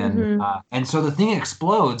 Mm-hmm. And so the thing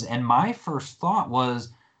explodes, and my first thought was,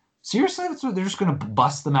 seriously, that's what they're just gonna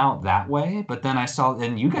bust them out that way? But then I saw,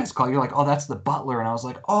 and you guys call, you're like, oh, that's the butler, and I was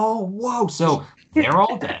like, oh, whoa! So they're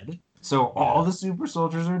all dead. So all Yeah. the super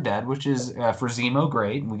soldiers are dead, which is for Zemo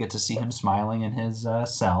great. We get to see him smiling in his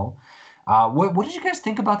cell. What did you guys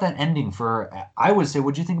think about that ending for? I would say,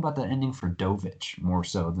 what did you think about that ending for Dovich more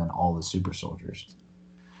so than all the super soldiers?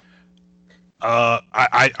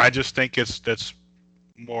 I just think that's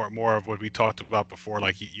more of what we talked about before.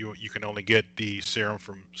 Like you can only get the serum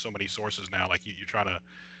from so many sources now. Like you're trying to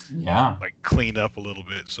Yeah. like clean up a little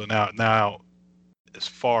bit. So now as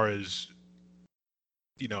far as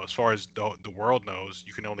as far as the world knows,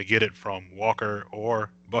 you can only get it from Walker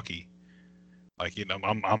or Bucky. Like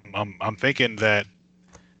I'm thinking that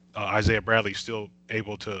Isaiah Bradley's still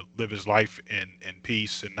able to live his life in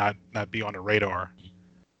peace and not be on the radar.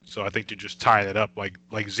 So I think they're just tying it up. Like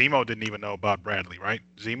Zemo didn't even know about Bradley, right?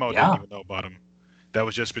 Zemo didn't Yeah. even know about him. That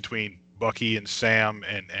was just between Bucky and Sam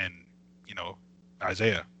and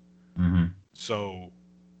Isaiah. Hmm. So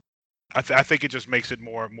I think it just makes it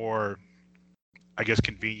more I guess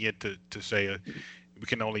convenient to say we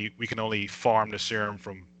can only farm the serum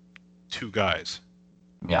from two guys.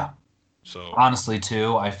 Yeah. So Honestly,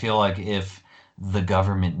 too, I feel like if the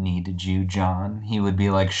government needed you, John, he would be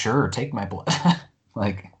like, sure, take my blood.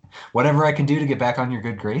 Like, whatever I can do to get back on your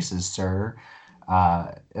good graces, sir.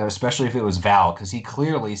 Especially if it was Val, because he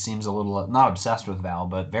clearly seems a little, not obsessed with Val,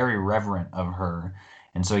 but very reverent of her.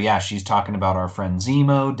 And so, yeah, she's talking about our friend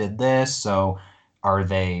Zemo did this. So, are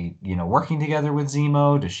they, working together with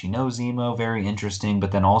Zemo? Does she know Zemo? Very interesting.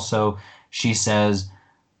 But then also, she says,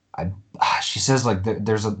 I she says like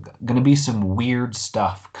there's going to be some weird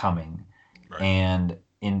stuff coming, right. and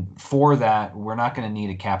in for that we're not going to need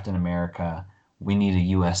a Captain America. We need a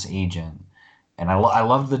U.S. agent, and I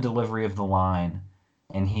love the delivery of the line.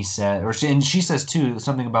 And he said, and she says too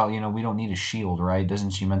something about we don't need a shield, right? Doesn't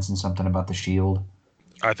she mention something about the shield?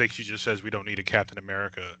 I think she just says we don't need a Captain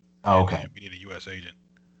America Oh, and okay. we need a U.S. agent.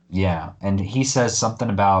 Yeah, and he says something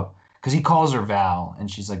about because he calls her Val, and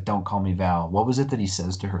she's like, "Don't call me Val." What was it that he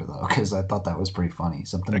says to her though? Because I thought that was pretty funny.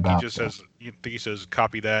 Something Like he about just says, you think he says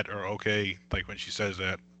copy that or okay, like when she says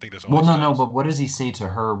that. I think that's all well, he no, says. but what does he say to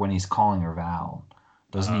her when he's calling her Val?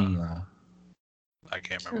 Doesn't Uh, he? I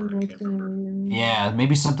can't I'm remember. looking. Yeah,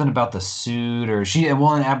 maybe something about the suit, or she.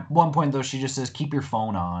 Well, at one point though, she just says, "Keep your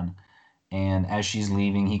phone on." And as she's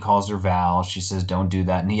leaving, he calls her Val. She says, "Don't do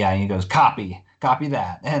that." And yeah, he goes, "Copy, copy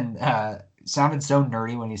that." And sounded so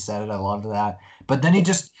nerdy when he said it. I loved that. But then he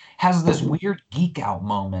just has this weird geek out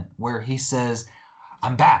moment where he says,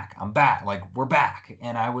 I'm back. I'm back. Like we're back.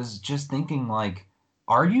 And I was just thinking like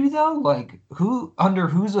are you though? Like who under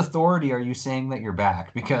whose authority are you saying that you're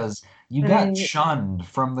back? Because you got Right. shunned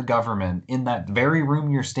from the government in that very room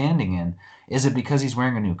you're standing in. Is it because he's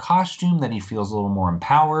wearing a new costume that he feels a little more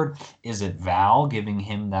empowered? Is it Val giving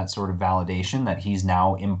him that sort of validation that he's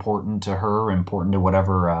now important to her, important to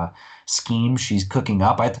whatever scheme she's cooking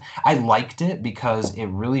up? I liked it because it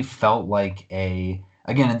really felt like a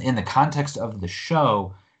again in the context of the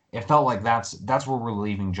show, it felt like that's where we're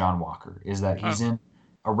leaving John Walker is that Uh, he's in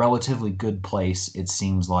a relatively good place. It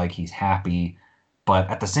seems like he's happy, but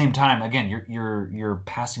at the same time, again, you're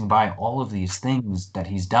passing by all of these things that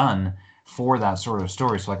he's done for that sort of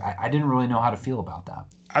story. So like I didn't really know how to feel about that.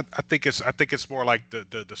 I think it's more like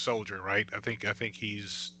the soldier, right? I think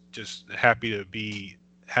he's just happy to be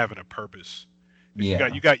having a purpose. Because you got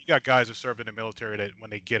Yeah. you got you got guys that served in the military that when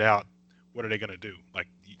they get out, what are they gonna do? Like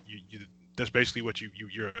that's basically what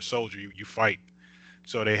you're a soldier. You fight.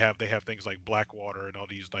 So they have things like Blackwater and all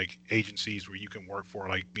these like agencies where you can work for,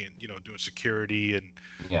 like being doing security and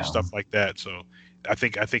Yeah. stuff like that. So I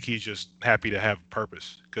think he's just happy to have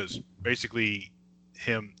purpose because basically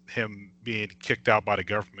him being kicked out by the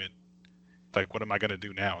government, like what am I going to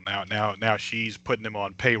do now she's putting him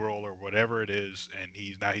on payroll or whatever it is, and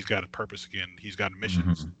he's got a purpose again, he's got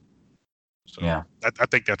missions. Hmm. So Yeah. I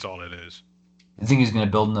think that's all it is. You think he's gonna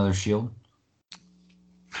build another shield?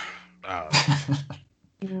 uh,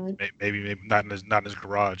 Yeah. maybe not in his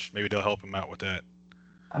garage. Maybe they'll help him out with that.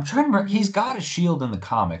 I'm trying to remember. He's got a shield in the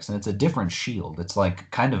comics, and it's a different shield. It's like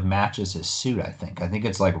kind of matches his suit, I think. I think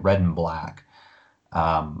it's like red and black.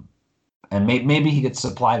 Um, and maybe he gets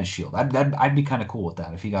supplied a shield. I'd be kind of cool with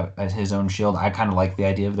that if he got his own shield. I kind of like the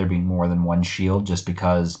idea of there being more than one shield, just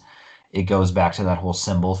because it goes back to that whole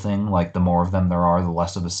symbol thing. Like the more of them there are, the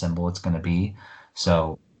less of a symbol it's going to be. Right.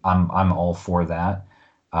 So I'm all for that.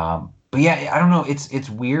 But yeah, I don't know. It's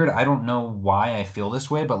weird. I don't know why I feel this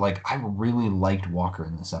way, but like I really liked Walker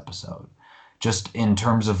in this episode. Just in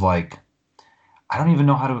terms of like, I don't even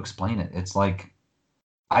know how to explain it. It's like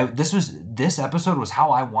this episode was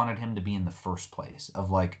how I wanted him to be in the first place.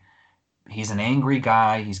 Of like he's an angry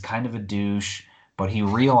guy, he's kind of a douche, but he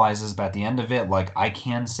realizes by the end of it, like I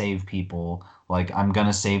can save people, like I'm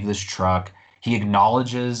gonna save this truck. He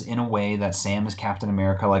acknowledges in a way that Sam is Captain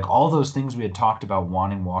America, like all those things we had talked about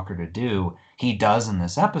wanting Walker to do, he does in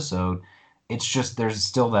this episode. it's just there's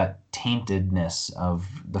still that taintedness of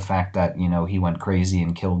the fact that he went crazy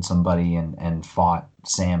and killed somebody and fought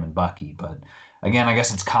Sam and Bucky. But again, I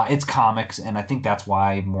guess it's comics, and I think that's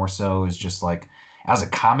why more so is just like as a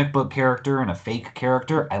comic book character and a fake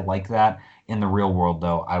character, I like that. In the real world,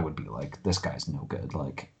 though, I would be like, this guy's no good.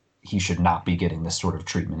 Like, he should not be getting this sort of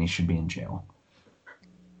treatment. He should be in jail.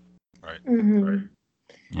 Right. Mm-hmm.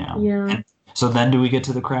 Yeah. Yeah. And so then do we get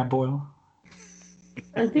to the crab boil?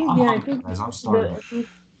 I think, I'm yeah, I hungry, think guys. I'm starving.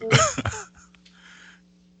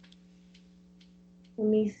 let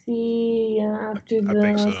me see. Yeah, after I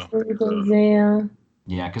think the so. story with Isaiah.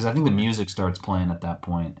 Yeah, because I think the music starts playing at that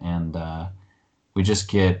point, and we just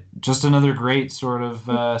get just another great sort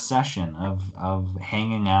of session of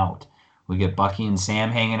hanging out. We get Bucky and Sam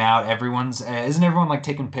hanging out. Isn't everyone like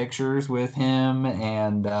taking pictures with him?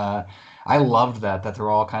 And I loved that they're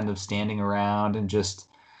all kind of standing around and just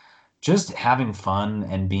having fun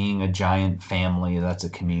and being a giant family that's a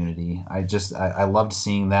community. I loved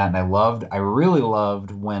seeing that, and I really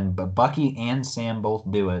loved when Bucky and Sam both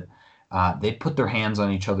do it. They put their hands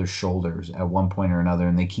on each other's shoulders at one point or another,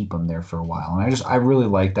 and they keep them there for a while. And I really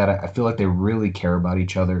like that. I feel like they really care about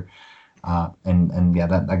each other. And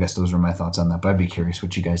yeah, I guess those are my thoughts on that. But I'd be curious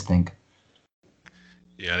what you guys think.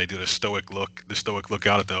 Yeah, they do the stoic look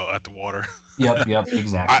out at the water. Yep,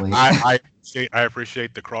 exactly. I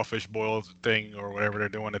appreciate the crawfish boil thing or whatever they're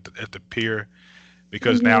doing at the pier,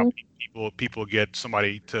 because now people get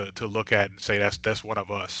somebody to look at and say that's one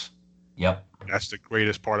of us. Yep. That's the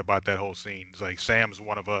greatest part about that whole scene. It's like Sam's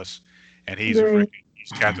one of us, and he's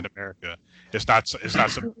Captain America. It's not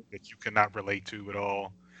somebody that you cannot relate to at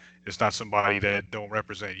all. It's not somebody that don't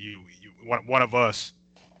represent you. One of us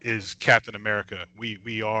is Captain America.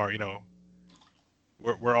 We are,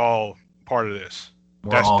 we're all part of this.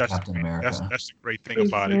 That's Captain America. That's the great thing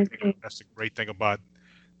about it. That's the great thing about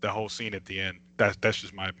the whole scene at the end. That's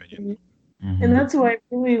just my opinion. Mm-hmm. And that's why I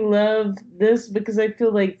really love this, because I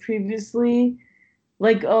feel like previously,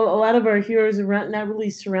 like a lot of our heroes are not really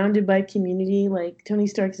surrounded by community. Like Tony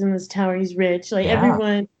Stark's in this tower, he's rich. Like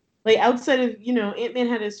everyone, like outside of Ant-Man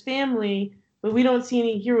had his family, but we don't see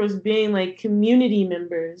any heroes being like community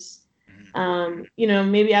members.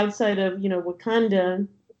 Maybe outside of Wakanda,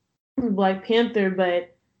 Black Panther,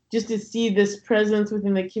 but just to see this presence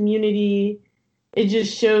within the community, it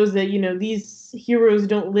just shows that these heroes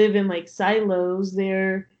don't live in like silos.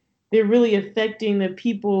 They're really affecting the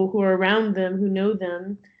people who are around them, who know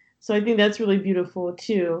them. So I think that's really beautiful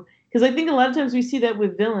too, because I think a lot of times we see that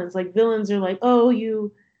with villains. Like villains are like, oh,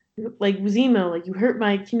 you like Zemo, like you hurt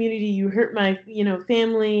my community, you hurt my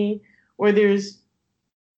family, or there's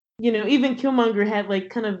even Killmonger had like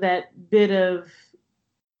kind of that bit of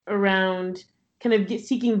around kind of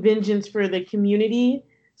seeking vengeance for the community.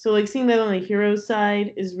 So like seeing that on the hero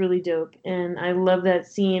side is really dope, and I love that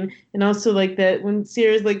scene. And also like that when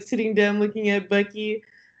Sarah's like sitting down looking at Bucky,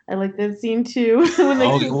 I like that scene too.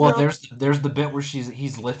 There's the bit where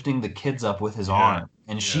he's lifting the kids up with his arm,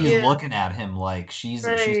 and she's looking at him like she's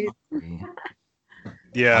hungry.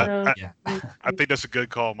 Yeah, I think that's a good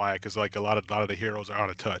call, Maya, because like a lot of the heroes are out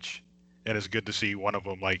of touch, and it's good to see one of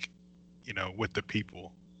them like with the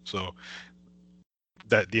people. So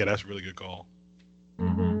that's a really good call.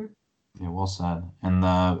 Mm-hmm. Yeah, well said. And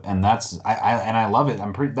that's I love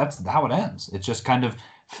it. That's how it ends. It's just kind of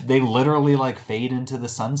they literally like fade into the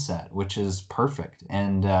sunset, which is perfect.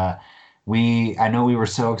 And I know we were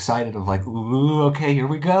so excited of like, ooh, okay, here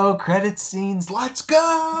we go, credit scenes, let's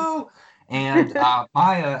go. And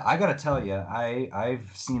Maya, I gotta tell you, I've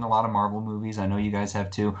seen a lot of Marvel movies. I know you guys have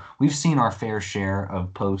too. We've seen our fair share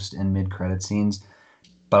of post and mid credit scenes,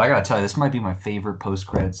 but I gotta tell you, this might be my favorite post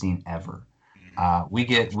credit scene ever. We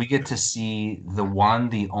get to see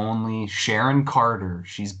the only Sharon Carter.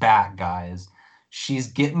 She's back, guys. She's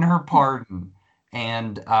getting her pardon.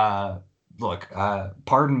 And look,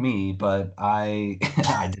 pardon me, but I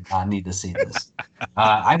I did not need to see this.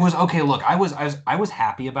 I was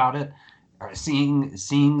happy about it.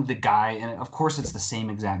 Seeing the guy, and of course it's the same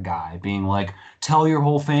exact guy, being like, tell your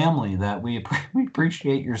whole family that we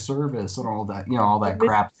appreciate your service and all that, all that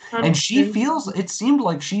crap. And it seemed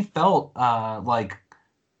like she felt like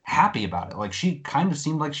happy about it. Like she kind of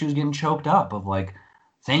seemed like she was getting choked up of like,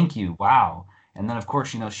 thank you, wow. And then of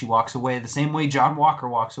course, she walks away the same way John Walker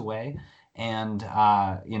walks away, and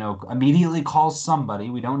immediately calls somebody.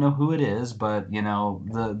 We don't know who it is, but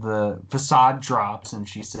the facade drops and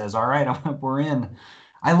she says, all right, we're in.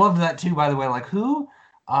 I love that too, by the way. Like, who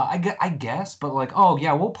I guess, but like, oh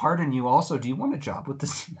yeah, we'll pardon you. Also, do you want a job with the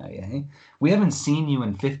CIA? We haven't seen you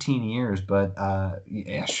in 15 years, but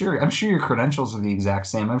yeah, sure. I'm sure your credentials are the exact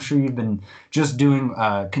same. I'm sure you've been just doing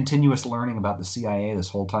continuous learning about the CIA this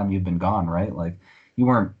whole time you've been gone, right? Like, you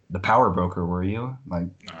weren't the power broker, were you? Like,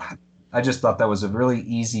 No. I just thought that was a really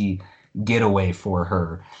easy getaway for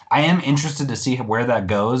her. I am interested to see where that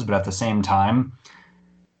goes, but at the same time,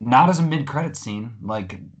 not as a mid-credit scene.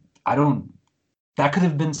 Like, I don't. That could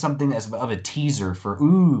have been something as of a teaser for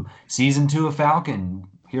season 2 of Falcon.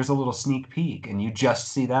 Here's a little sneak peek, and you just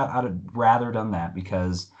see that. I'd have rather done that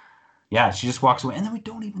because yeah, she just walks away, and then we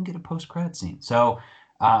don't even get a post-credit scene. So,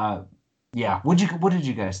 uh, yeah, what did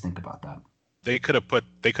you guys think about that? They could have put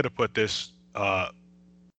this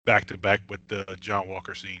back to back with the John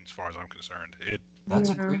Walker scene, as far as I'm concerned. That's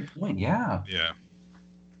a Yeah. great point. Yeah, Yeah.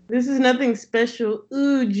 This is nothing special.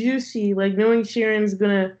 Ooh, juicy. Like knowing Sharon's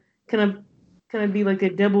gonna kind of kind of be like a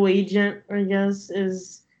double agent, I guess,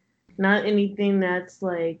 is not anything that's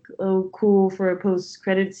like, oh, cool for a post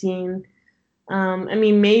credit scene. I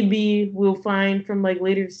mean, maybe we'll find from like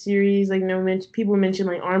later series, like people mention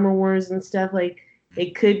like Armor Wars and stuff, like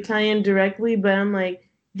it could tie in directly. But I'm like,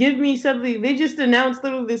 give me something. They just announced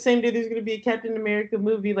literally the same day there's gonna be a Captain America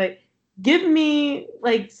movie. Like, give me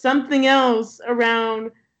like something else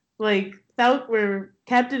around like South where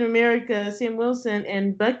Captain America, Sam Wilson,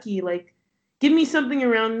 and Bucky. Like, give me something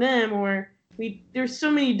around them. Or there's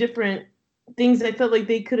so many different things I felt like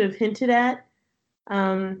they could have hinted at.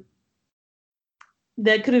 Um,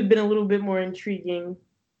 that could have been a little bit more intriguing.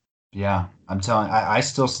 yeah. I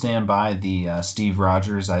still stand by the Steve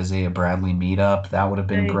Rogers, Isaiah Bradley meetup. That would have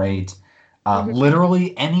been Right. great. Mhm.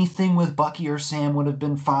 Literally anything with Bucky or Sam would have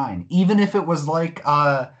been fine, even if it was like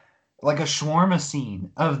a shawarma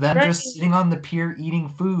scene of them Right. just sitting on the pier eating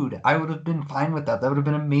food. I would have been fine with that. That would have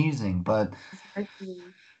been amazing. But Exactly.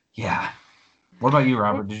 yeah. What about you, Or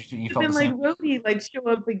Robert? it You could have felt the been like same? Rhodey like show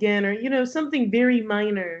up again, or something very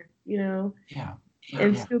minor, Yeah.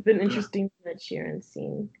 and Yeah. still been interesting in that Sharon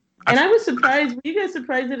scene. I, And I was surprised. Were you guys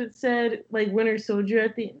surprised that it said like Winter Soldier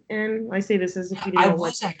at the end? I say this as if we I didn't watch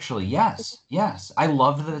was actually, yes. Yes. I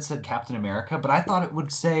loved that it said Captain America, but I thought it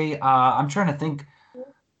would say I'm trying to think it.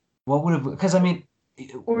 what would have because I mean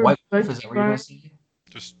Or White Wolf, is Bucky that what you're gonna Barnes. say?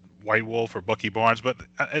 just White Wolf or Bucky Barnes, but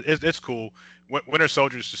it's cool. Winter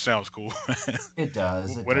Soldier just sounds cool. It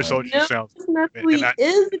does, it Winter does. Soldier just No, sounds, it's not who and he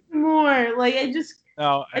is anymore. Like I just,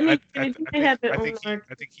 no, I I, mean, I, granted, he I might think have their I own think he arc.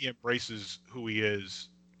 I think he embraces who he is.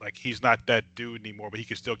 Like he's not that dude anymore, but he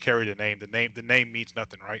can still carry the name. The name means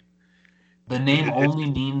nothing, right? The It, name it, it's only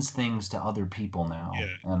means things to other people now, yeah,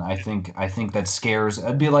 and I think that scares.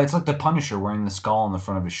 It'd be like it's like the Punisher wearing the skull on the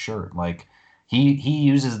front of his shirt. Like he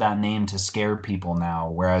uses that name to scare people now,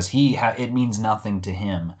 whereas it means nothing to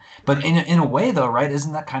him. But right. in a way, though, right?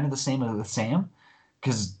 Isn't that kind of the same with Sam?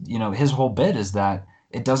 Because his whole bit is that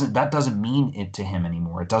that doesn't mean it to him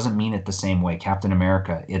anymore. It doesn't mean it the same way. Captain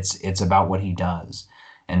America, it's about what he does.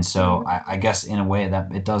 And so Mhm. I guess in a way that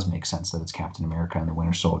it does make sense that it's Captain America and the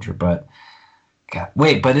Winter Soldier, but. God,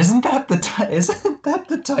 wait, but isn't that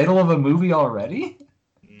the title of a movie already?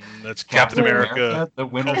 That's Captain Captain Yeah. America, America, the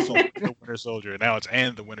Winter colon, Soldier. the Winter Soldier. Now it's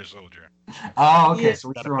and the Winter Soldier. Oh, okay, Yeah, so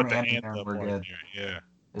we Got to threw put an the and in and there and up we're part good. there. Yeah,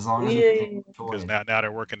 As long as it's yeah. named because toy. now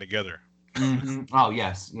they're working together. Oh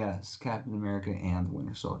yes, yes, Captain America and the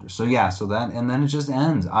Winter Soldier. So yeah, so that and then it just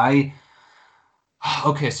ends.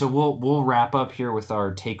 Okay, so we'll wrap up here with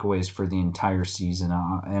our takeaways for the entire season,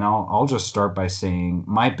 and I'll just start by saying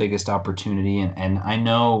my biggest opportunity, and I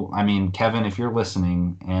know, I mean, Kevin, if you're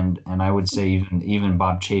listening, and I would say even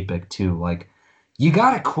Bob Chapek too, like you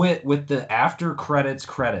gotta quit with the after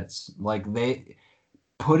credits. Like they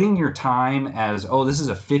putting your time as, oh, this is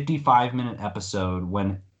a 55-minute episode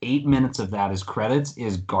when 8 minutes of that is credits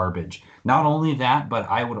is garbage. Not only that, but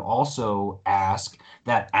I would also ask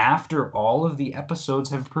that after all of the episodes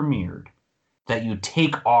have premiered, that you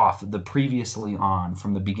take off the previously on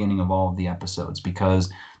from the beginning of all of the episodes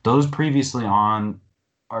because those previously on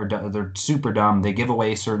they're super dumb. They give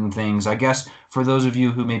away certain things. I guess for those of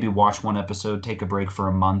you who maybe watch one episode, take a break for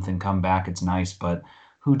a month and come back, it's nice, but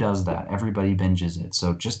who does that? Everybody binges it.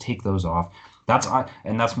 So just take those off.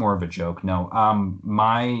 And that's more of a joke. No,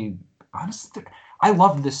 my honestly, I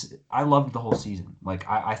loved this. I loved the whole season. Like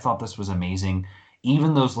I thought this was amazing.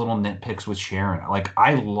 Even those little nitpicks with Sharon. Like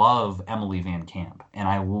I love Emily Van Camp, and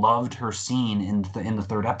I loved her scene in the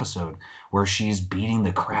third episode where she's beating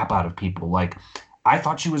the crap out of people. Like I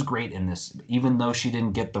thought she was great in this, even though she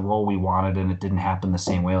didn't get the role we wanted and it didn't happen the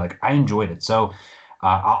same way. Like I enjoyed it. So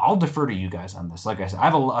I'll defer to you guys on this. Like I said, I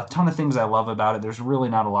have a ton of things I love about it. There's really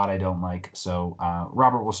not a lot I don't like. So,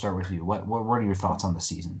 Robert, we'll start with you. What are your thoughts on the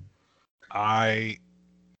season? I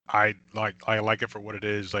I like it for what it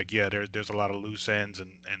is. Like, yeah, there's a lot of loose ends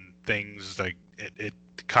and things like it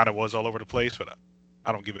kind of was all over the place, but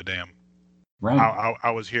I don't give a damn. I, Right.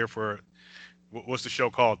 I was here for what's the show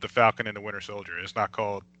called? The Falcon and the Winter Soldier. It's not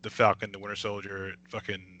called The Falcon, the Winter Soldier.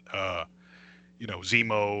 Fucking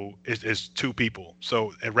Zemo is two people.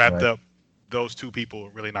 So it wrapped Right. up those two people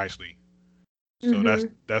really nicely. So Mm-hmm.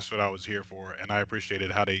 that's what I was here for, and I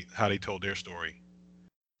appreciated how they told their story.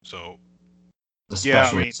 So yeah, I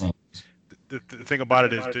Especially mean, saying, the thing about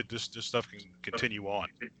it is that this stuff can continue on.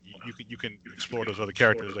 You can explore those other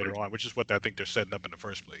characters later on, which is what I think they're setting up in the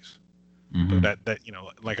first place. So hmm that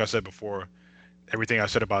like I said before, everything I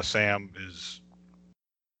said about Sam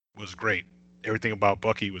was great. Everything about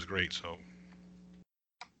Bucky was great. So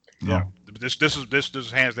yeah, no. this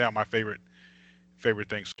is hands down my favorite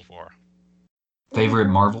thing so far. Favorite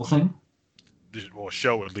Marvel thing? Well,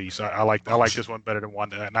 show at least. I like this one better than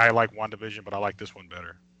one, and I like WandaVision, but I like this one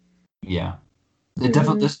better. Yeah. It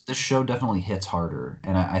definitely Mm-hmm. this show definitely hits harder,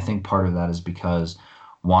 and I think part of that is because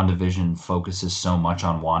WandaVision focuses so much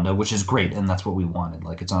on Wanda, which is great, and that's what we wanted.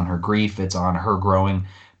 Like it's on her grief, it's on her growing,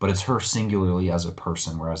 but it's her singularly as a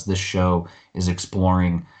person. Whereas this show is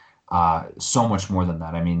exploring so much more than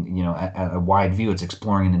that. I mean, at a wide view, it's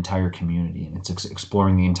exploring an entire community, and it's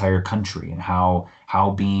exploring the entire country, and how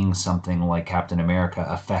being something like Captain America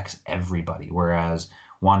affects everybody. Whereas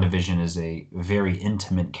WandaVision is a very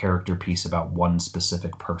intimate character piece about one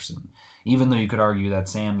specific person. Even though you could argue that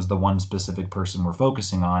Sam's the one specific person we're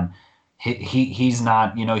focusing on, he's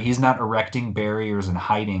not, he's not erecting barriers and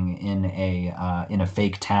hiding in a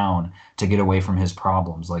fake town to get away from his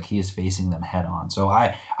problems. Like he is facing them head on. So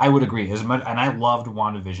I would agree as much, and I loved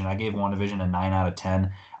WandaVision. I gave WandaVision a 9 out of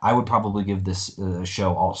 10. I would probably give this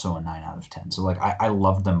show also a 9 out of 10. So like I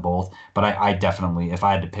loved them both, but I definitely, if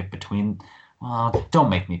I had to pick between, well,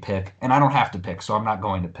 don't make me pick, and I don't have to pick, so I'm not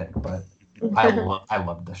going to pick. But I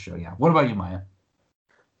loved this show. Yeah. What about you, Maya?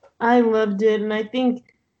 I loved it, and I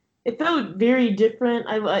think it felt very different.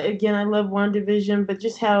 Again, I love WandaVision, but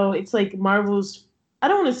just how it's like Marvel's. I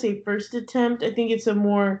don't want to say first attempt. I think it's a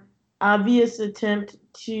more obvious attempt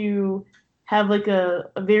to have like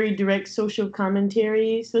a very direct social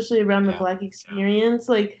commentary, especially around the Yeah. Black experience.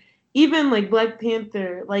 Like even like Black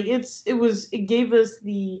Panther, like it gave us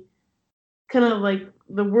the kind of like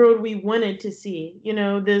the world we wanted to see.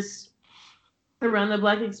 This around the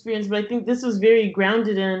Black experience, but I think this was very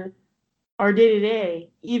grounded in our day to day,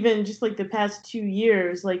 even just like the past 2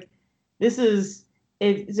 years. Like this is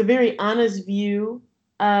it's a very honest view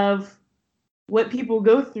of what people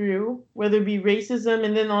go through, whether it be racism,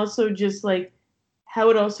 and then also just like how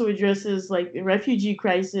it also addresses like the refugee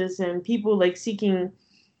crisis and people like seeking,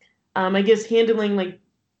 I guess, handling like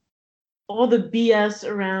all the BS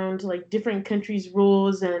around like different countries'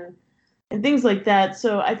 rules and things like that.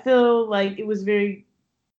 So I feel like it was very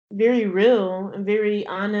very real and very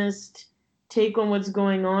honest take on what's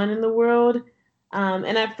going on in the world.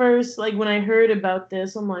 And at first, like when I heard about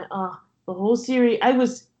this, I'm like, oh, the whole series. I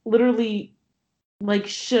was literally like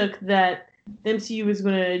shook that the MCU was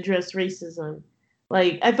going to address racism.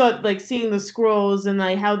 Like I thought, like seeing the scrolls and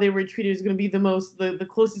like how they were treated was going to be the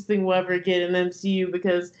closest thing we'll ever get in the MCU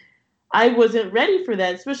because I wasn't ready for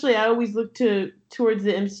that. Especially, I always look towards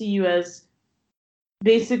the MCU as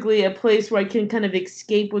basically a place where I can kind of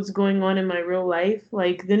escape what's going on in my real life,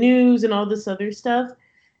 like the news and all this other stuff.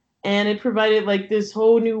 And it provided like this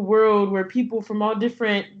whole new world where people from all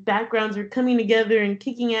different backgrounds are coming together and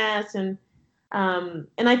kicking ass and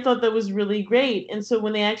I thought that was really great. And so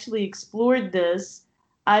when they actually explored this,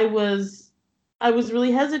 I was I was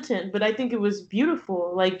really hesitant, but I think it was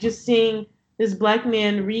beautiful. Like just seeing this black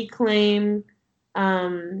man reclaim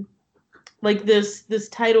um, like this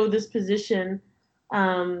title, this position.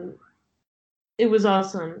 Um, it was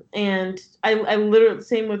awesome, and I literally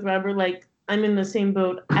same with Robert. Like I'm in the same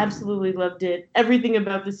boat. Absolutely loved it. Everything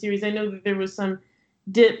about the series. I know that there was some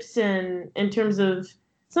dips in terms of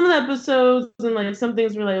some of the episodes, and like some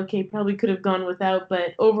things were like okay, probably could have gone without.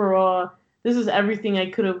 But overall, this is everything I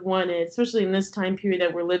could have wanted, especially in this time period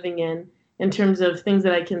that we're living in terms of things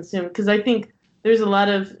that I consume. Because I think there's a lot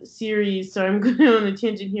of series. So I'm going on a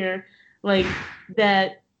tangent here, like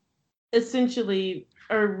that essentially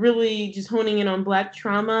are really just honing in on black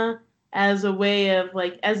trauma as a way of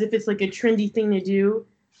like as if it's like a trendy thing to do.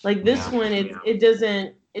 Like this Yeah. one, it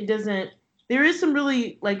doesn't. There is some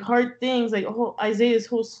really like hard things. Like Isaiah's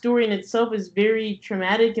whole story in itself is very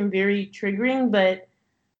traumatic and very triggering. But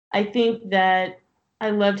I think that I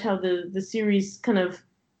loved how the series kind of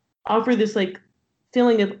offered this like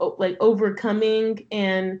feeling of like overcoming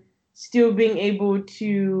and still being able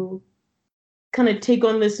to kind of take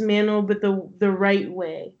on this mantle, but the right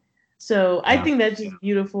way. So I Yeah. think that's just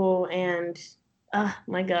beautiful, and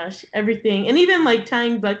my gosh, everything, and even like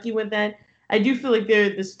tying Bucky with that, I do feel like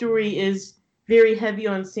the story is very heavy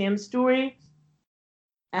on Sam's story,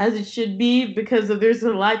 as it should be, because there's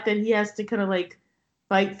a lot that he has to kind of like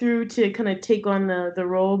fight through to kind of take on the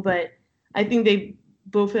role. But I think they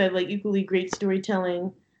both had like equally great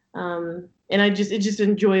storytelling, and it's just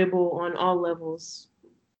enjoyable on all levels.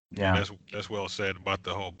 Yeah, Yeah. that's well said about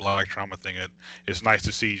the whole black trauma thing. It's nice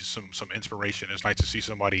to see some inspiration. It's nice to see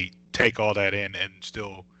somebody take all that in and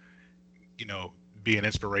still, you know, be an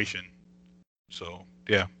inspiration. So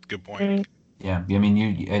yeah, good point. Right. Yeah, I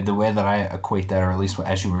mean, the way that I equate that, or at least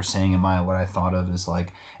as you were saying in my what I thought of is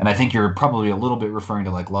like, and I think you're probably a little bit referring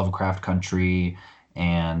to like Lovecraft Country,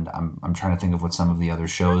 and I'm trying to think of what some of the other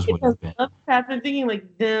shows would Because have been. Lovecraft, I'm thinking like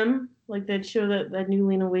them, like that show that new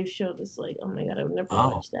Lena Waithe show. That's like, oh my god, I would never Oh,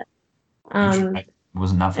 watch that. I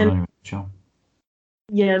was not And familiar with the show.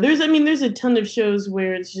 yeah, there's a ton of shows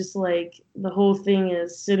where it's just like the whole thing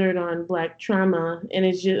is centered on black trauma, and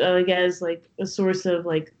it's just like as like a source of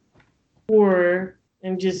like horror,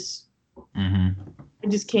 and just Hmm. I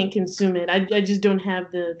just can't consume it. I just don't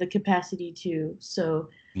have the capacity to. So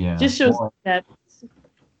Yeah. just shows Well, like that.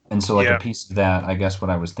 and so like a Yeah, piece of that, I guess what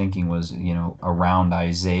I was thinking was, around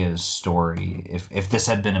Isaiah's story, if this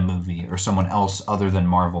had been a movie or someone else other than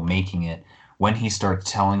Marvel making it, when he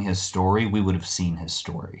starts telling his story, we would have seen his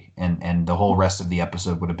story. And the whole rest of the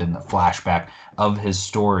episode would have been the flashback of his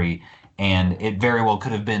story. And it very well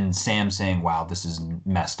could have been Sam saying, "Wow, this is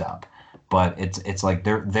messed up." But it's like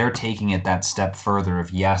they're taking it that step further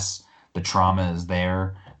of yes, the trauma is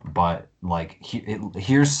there, but like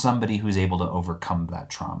here's somebody who's able to overcome that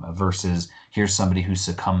trauma versus here's somebody who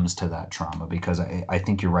succumbs to that trauma, because I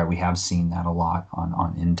think you're right, we have seen that a lot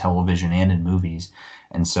on in television and in movies,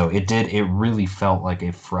 and so it really felt like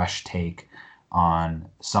a fresh take on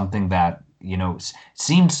something that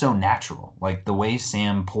seemed so natural, like the way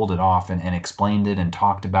Sam pulled it off and explained it and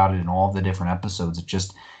talked about it in all the different episodes.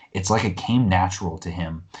 It's like it came natural to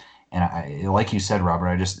him. And like you said, Robert,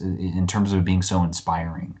 I just, in terms of it being so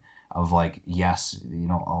inspiring, of like, yes,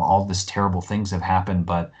 all this terrible things have happened,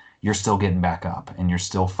 but you're still getting back up and you're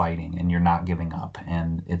still fighting and you're not giving up.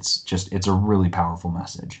 And it's a really powerful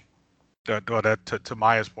message. that to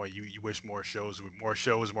Maya's point, you wish more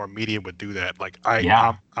media would do that. Like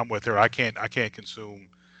Yeah, I'm with her. I can't consume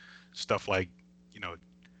stuff like, you know,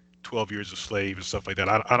 12 Years a Slave and stuff like that.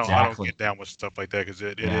 I don't exactly. get down with stuff like that because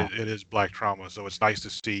Yeah. it is black trauma. So it's nice to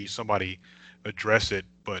see somebody address it,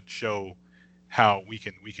 but show how we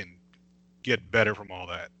can get better from all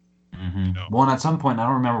that. You know. Well, and at some point, I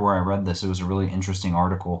don't remember where I read this. It was a really interesting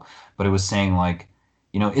article, but it was saying like,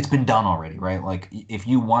 it's been done already, right? Like, if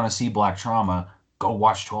you want to see black trauma, go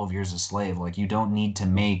watch 12 Years a Slave. Like, you don't need to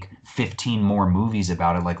make 15 more movies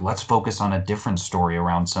about it. Like, let's focus on a different story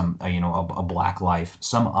around some, a black life,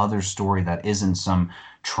 some other story that isn't some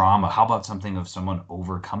trauma. How about something of someone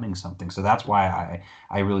overcoming something? So that's why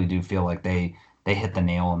I really do feel like they hit the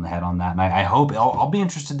nail on the head on that. And I hope I'll be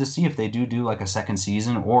interested to see if they do like a second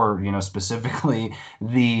season, or specifically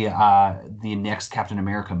the next Captain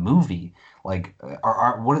America movie. Like,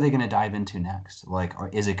 what are they going to dive into next? Like,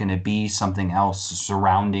 is it going to be something else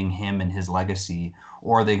surrounding him and his legacy,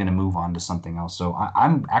 or are they going to move on to something else? So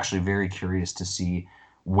I'm actually very curious to see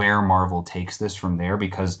where Marvel takes this from there,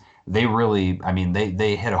 because they really, I mean,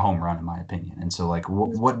 they hit a home run in my opinion. And so like,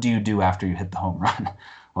 what do you do after you hit the home run?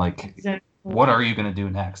 Like, Exactly. what are you going to do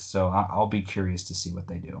next? So I'll be curious to see what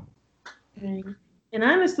they do. Right. And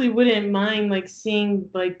I honestly wouldn't mind like seeing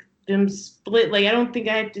like them split. Like I don't think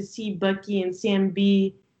I have to see Bucky and Sam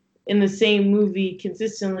be in the same movie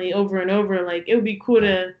consistently over and over. Like it would be cool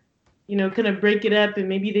to, kind of break it up and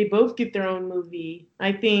maybe they both get their own movie.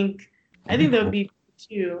 I think that would be cool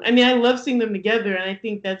too. I mean, I love seeing them together and I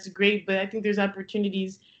think that's great, but I think there's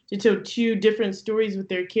opportunities to tell two different stories with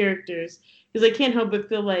their characters. Because I can't help but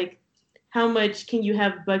feel like how much can you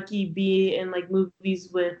have Bucky be in like movies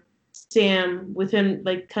with Sam, with him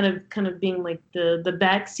like kind of being like the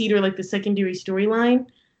backseat or like the secondary storyline.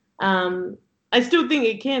 Um, I still think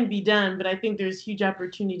it can be done, but I think there's huge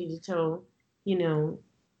opportunity to tell, you know,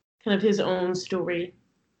 kind of his own story.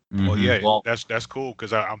 Well, Hmm. yeah, Well, that's cool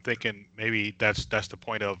because I'm thinking maybe that's the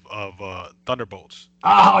point of Thunderbolts.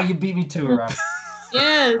 oh, you beat me to it, Rob.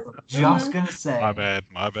 Yes. Just Mhm. gonna My say, bad,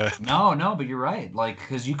 my bad. no, but you're right. Like,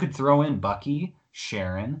 because you could throw in Bucky,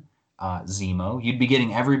 Sharon, Zemo. You'd be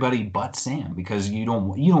getting everybody but Sam because you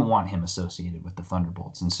don't want him associated with the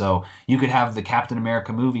Thunderbolts. And so you could have the Captain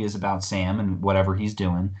America movie is about Sam and whatever he's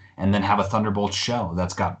doing, and then have a Thunderbolts show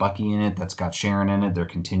that's got Bucky in it, that's got Sharon in it. They're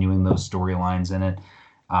continuing those storylines in it.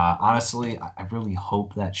 Honestly, I really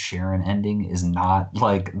hope that Sharon ending is not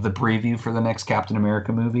like the preview for the next Captain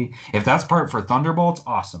America movie. If that's part for Thunderbolts,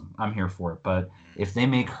 awesome. I'm here for it. But if they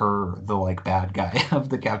make her the like bad guy of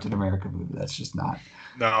the Captain America movie, that's just not.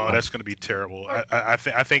 No, that's going to be terrible. I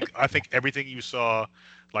think everything you saw,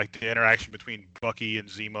 like the interaction between Bucky and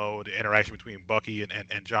Zemo, the interaction between Bucky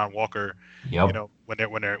and John Walker, Yep. you know,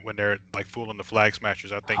 when they're like fooling the Flag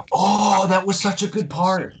Smashers, I think. Oh, that was such a good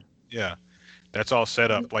part. Yeah. That's all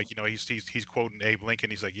set up. Like, you know, he's quoting Abe Lincoln.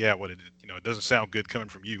 He's like, yeah, it doesn't sound good coming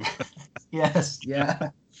from you. Yes, yeah.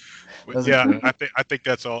 Yeah, I think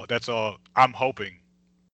that's all. I'm hoping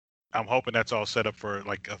that's all set up for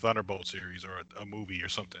like a Thunderbolt series or a movie or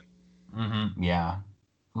something. Mm-hmm. Yeah.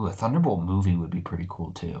 Ooh, a Thunderbolt movie would be pretty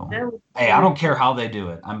cool too. That would Hey, I don't care how they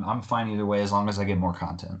do it. I'm fine either way as long as I get more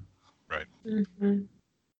content. Right. Mm-hmm.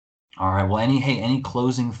 All right. Well, any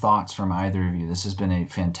closing thoughts from either of you? This has been a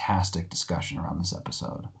fantastic discussion around this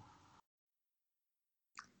episode.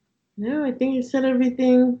 No, I think you said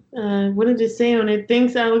everything. Wanted to say on it.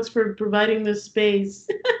 Thanks, Alex, for providing this space.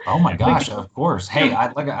 Oh my gosh! Of course. Hey,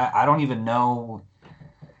 I don't even know.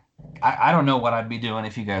 I don't know what I'd be doing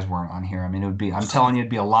if you guys weren't on here. I mean, I'm telling you, it'd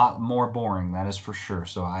be a lot more boring. That is for sure.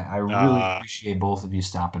 So I really appreciate both of you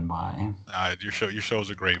stopping by. Your shows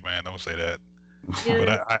are great, man. Don't say that.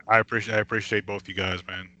 Yeah. But I appreciate both you guys,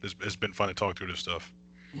 man. It's been fun to talk through this stuff.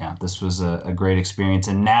 Yeah, this was a great experience,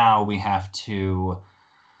 and now we have to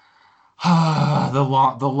the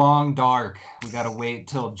long dark. We got to wait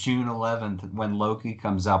till June 11th when Loki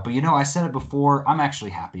comes out. But I said it before. I'm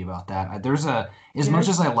actually happy about that. As much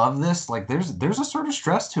as I love this, like there's a sort of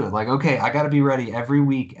stress to it. Like, okay, I got to be ready every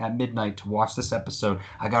week at midnight to watch this episode.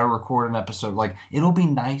 I got to record an episode. Like, it'll be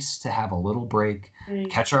nice to have a little break,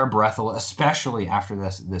 catch our breath, especially after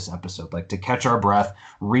this episode. Like, to catch our breath,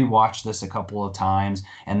 rewatch this a couple of times,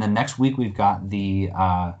 and then next week we've got the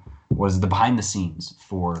behind the scenes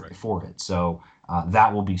for it. So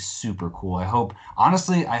that will be super cool. I hope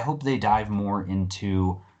they dive more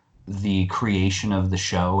into the creation of the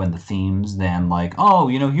show and the themes than like,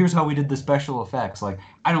 here's how we did the special effects. Like,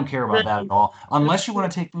 I don't care about that at all. Unless you want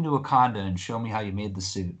to take me to Wakanda and show me how you made the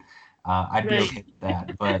suit. I'd be okay with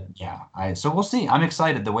that. But yeah, so we'll see. I'm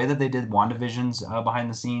excited. The way that they did WandaVision's behind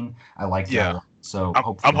the scene, I like that. Yeah. So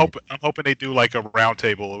I'm hoping they do like a round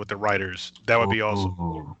table with the writers. That would be awesome.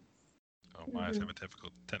 Ooh. Oh my, I'm having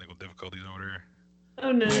technical difficulties over there.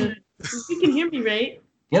 Oh no. You can hear me, right?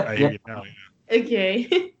 Yep. I hear you now. Yeah.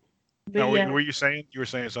 Okay. Now, what were you saying? You were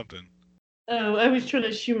saying something. Oh, I was trying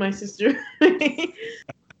to shoot my sister.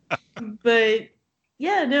 But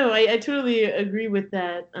yeah, no, I totally agree with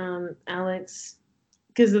that, Alex.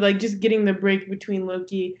 Because like just getting the break between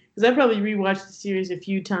Loki, because I probably rewatched the series a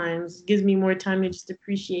few times. It gives me more time to just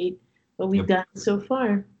appreciate what we've gotten so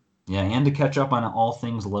far. Yeah, and to catch up on all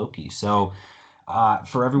things Loki. So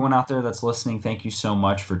for everyone out there that's listening, thank you so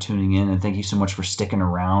much for tuning in, and thank you so much for sticking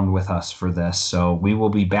around with us for this. So we will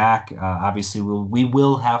be back. Obviously, we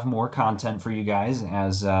will have more content for you guys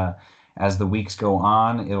as the weeks go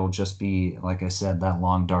on. It'll just be, like I said, that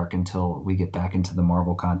long dark until we get back into the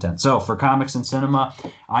Marvel content. So for Comics and Cinema,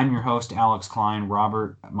 I'm your host, Alex Klein.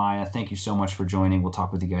 Robert, Maya, thank you so much for joining. We'll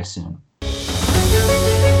talk with you guys soon.